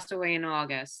 He passed away in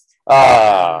August.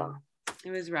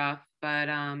 It was rough, but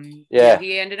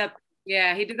he ended up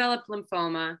he developed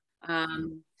lymphoma.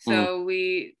 So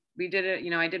we did it. You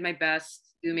know, I did my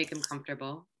best to make him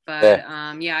comfortable, but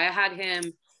I had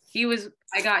him.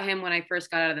 I got him when I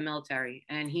first got out of the military,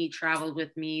 and he traveled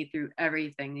with me through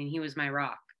everything, and he was my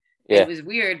rock. It was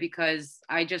weird because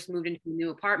I just moved into a new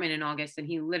apartment in August, and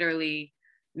he literally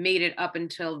made it up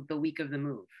until the week of the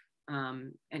move.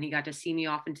 And he got to see me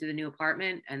off into the new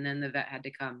apartment, and then the vet had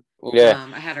to come.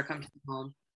 I had her come to the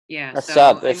home. Yeah, that's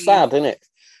sad. It's sad, isn't it?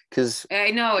 Because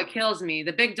I know it kills me.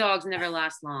 The big dogs never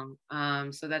last long.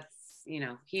 So that's, you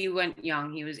know, he went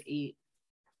young. He was 8.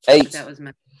 8. That was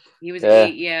he was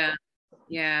 8. Yeah.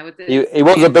 With he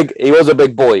was a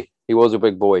big boy. He was a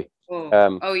big boy.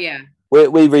 Oh yeah.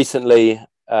 We recently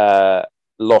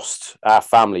lost our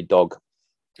family dog.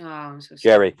 Oh, I'm so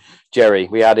sorry. Jerry.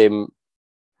 We had him.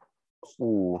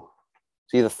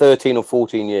 It's either 13 or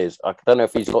 14 years. I don't know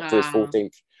if he's got to his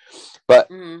 14th. But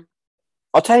Mhm.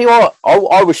 I'll tell you what,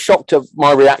 I was shocked at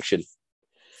my reaction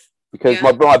because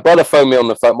Yeah. my brother phoned me on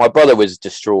the phone. My brother was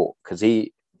distraught because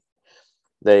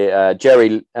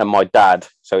Jerry and my dad,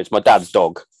 so it's my dad's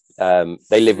dog.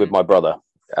 They live with my brother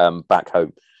back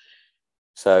home.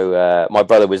 So my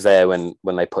brother was there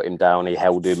when they put him down. He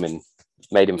held him and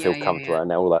made him feel comfortable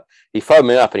and all that. He phoned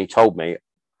me up and he told me,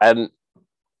 and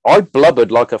I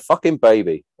blubbered like a fucking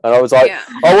baby. And I was like,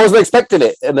 I wasn't expecting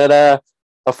it. And then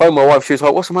I phoned my wife. She was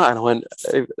like, "What's the matter?" And I went,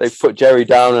 "They put Jerry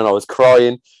down," and I was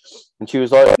crying. And she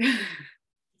was like,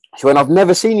 she went, "I've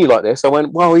never seen you like this." I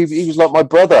went, "Well, he was like my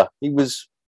brother. He's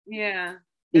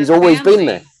always been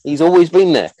there. He's always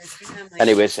been there." And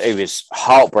it was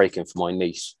heartbreaking for my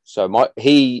niece. So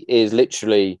he is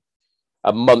literally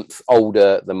a month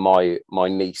older than my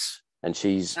niece, and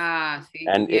she's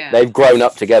they've grown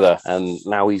up together, and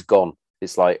now he's gone.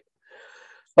 It's like,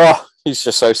 oh, he's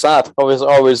just so sad. I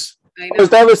was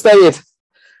devastated.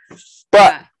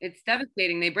 But it's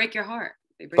devastating. They break your heart.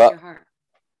 Your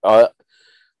heart.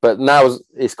 But now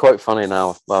it's quite funny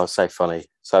now. Well, I'll say funny.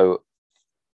 So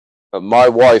my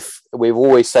wife, we've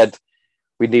always said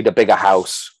we need a bigger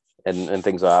house and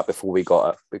things like that before we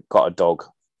got a dog.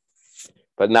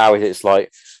 But now it's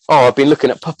like, oh, I've been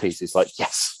looking at puppies. It's like,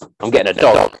 yes, I'm getting a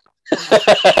dog.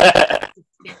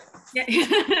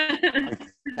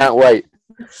 Can't wait.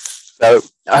 So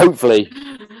hopefully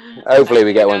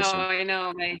we get one soon. I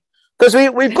know. Because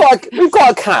we've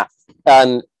got a cat,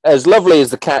 and as lovely as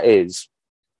the cat is,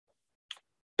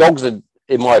 dogs are,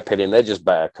 in my opinion, they're just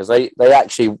better because they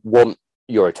actually want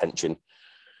your attention.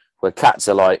 Where cats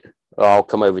are like, oh, I'll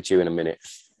come over to you in a minute.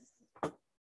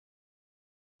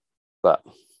 But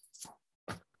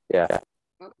yeah.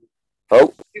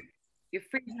 Oh, you're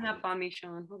freezing up on me,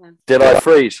 Sean. Hold on. Did I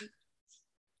freeze?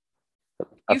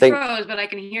 You froze, but I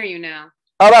can hear you now.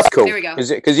 Oh, that's cool. There we go.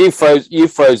 Because you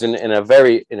froze in a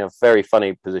very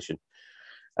funny position.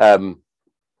 I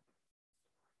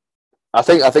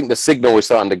think the signal is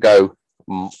starting to go,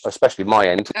 especially my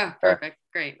end. Oh, perfect.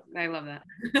 Great. I love that.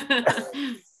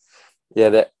 Yeah.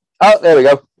 There we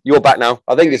go. You're back now.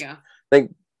 I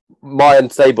think my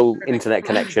unstable internet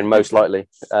connection, most likely.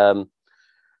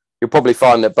 You'll probably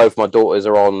find that both my daughters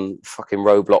are on fucking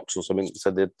Roblox or something,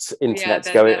 so the internet's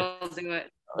going. That'll do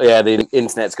it. Yeah, the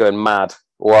internet's going mad,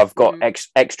 or I've got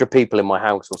extra people in my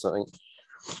house or something.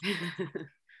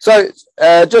 So,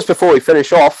 just before we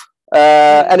finish off,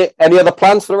 any other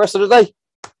plans for the rest of the day?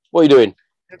 What are you doing?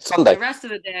 Sunday. The rest of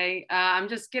the day, I'm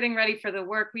just getting ready for the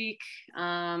work week.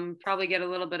 Probably get a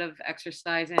little bit of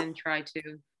exercise in. Try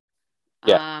to.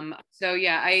 Yeah. So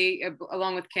yeah, I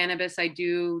along with cannabis, I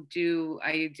do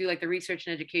like the research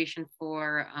and education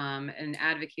for an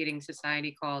advocating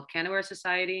society called Cannaware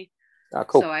Society. Oh,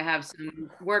 cool. So I have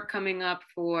some work coming up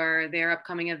for their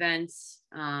upcoming events,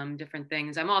 different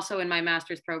things. I'm also in my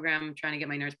master's program trying to get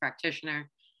my nurse practitioner.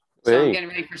 So I'm getting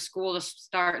ready for school to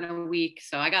start in a week.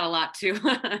 So I got a lot to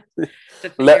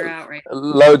figure out right now.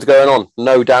 Loads going on.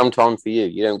 No downtime for you.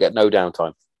 You don't get no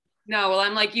downtime. No, well,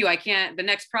 I'm like you. I can't. The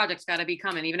next project's got to be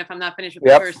coming, even if I'm not finished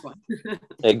with the first one.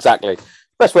 Exactly.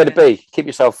 Best way to be. Keep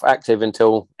yourself active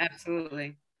until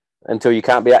you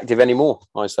can't be active anymore,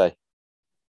 I say.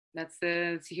 It's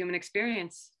a human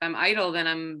experience. If I'm idle, then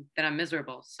I'm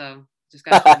miserable. So just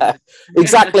got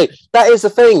exactly. That is the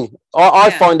thing.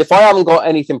 I find if I haven't got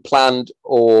anything planned,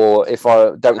 or if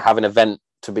I don't have an event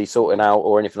to be sorting out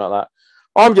or anything like that,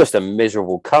 I'm just a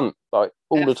miserable cunt, like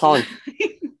all the time.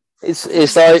 It's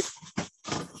like,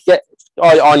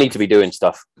 I need to be doing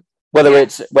stuff, whether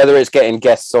it's getting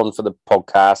guests on for the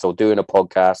podcast or doing a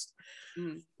podcast.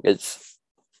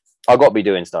 I've got to be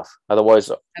doing stuff.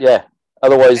 Otherwise,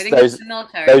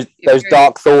 those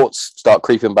dark thoughts start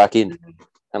creeping back in,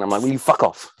 and I'm like, will you fuck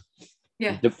off?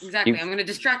 Yeah, exactly. I'm going to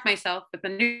distract myself with a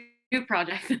new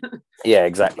project. Yeah,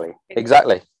 exactly.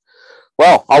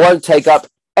 Well, I won't take up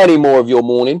any more of your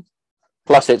morning.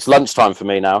 Plus, it's lunchtime for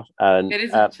me now, and it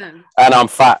is and I'm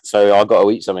fat, so I've got to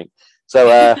eat something.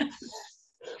 So,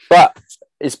 but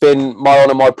it's been my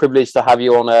honor, my privilege to have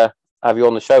you on the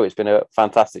show. It's been a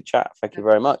fantastic chat. Thank you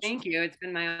very much. Thank you. It's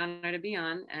been my honor to be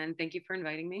on, and thank you for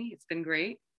inviting me. It's been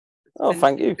great.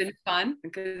 Thank you. It's been fun.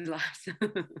 Good laughs.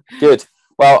 Good.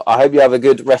 Well, I hope you have a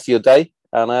good rest of your day,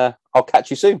 and I'll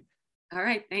catch you soon. All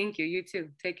right. Thank you. You too.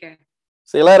 Take care.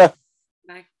 See you later.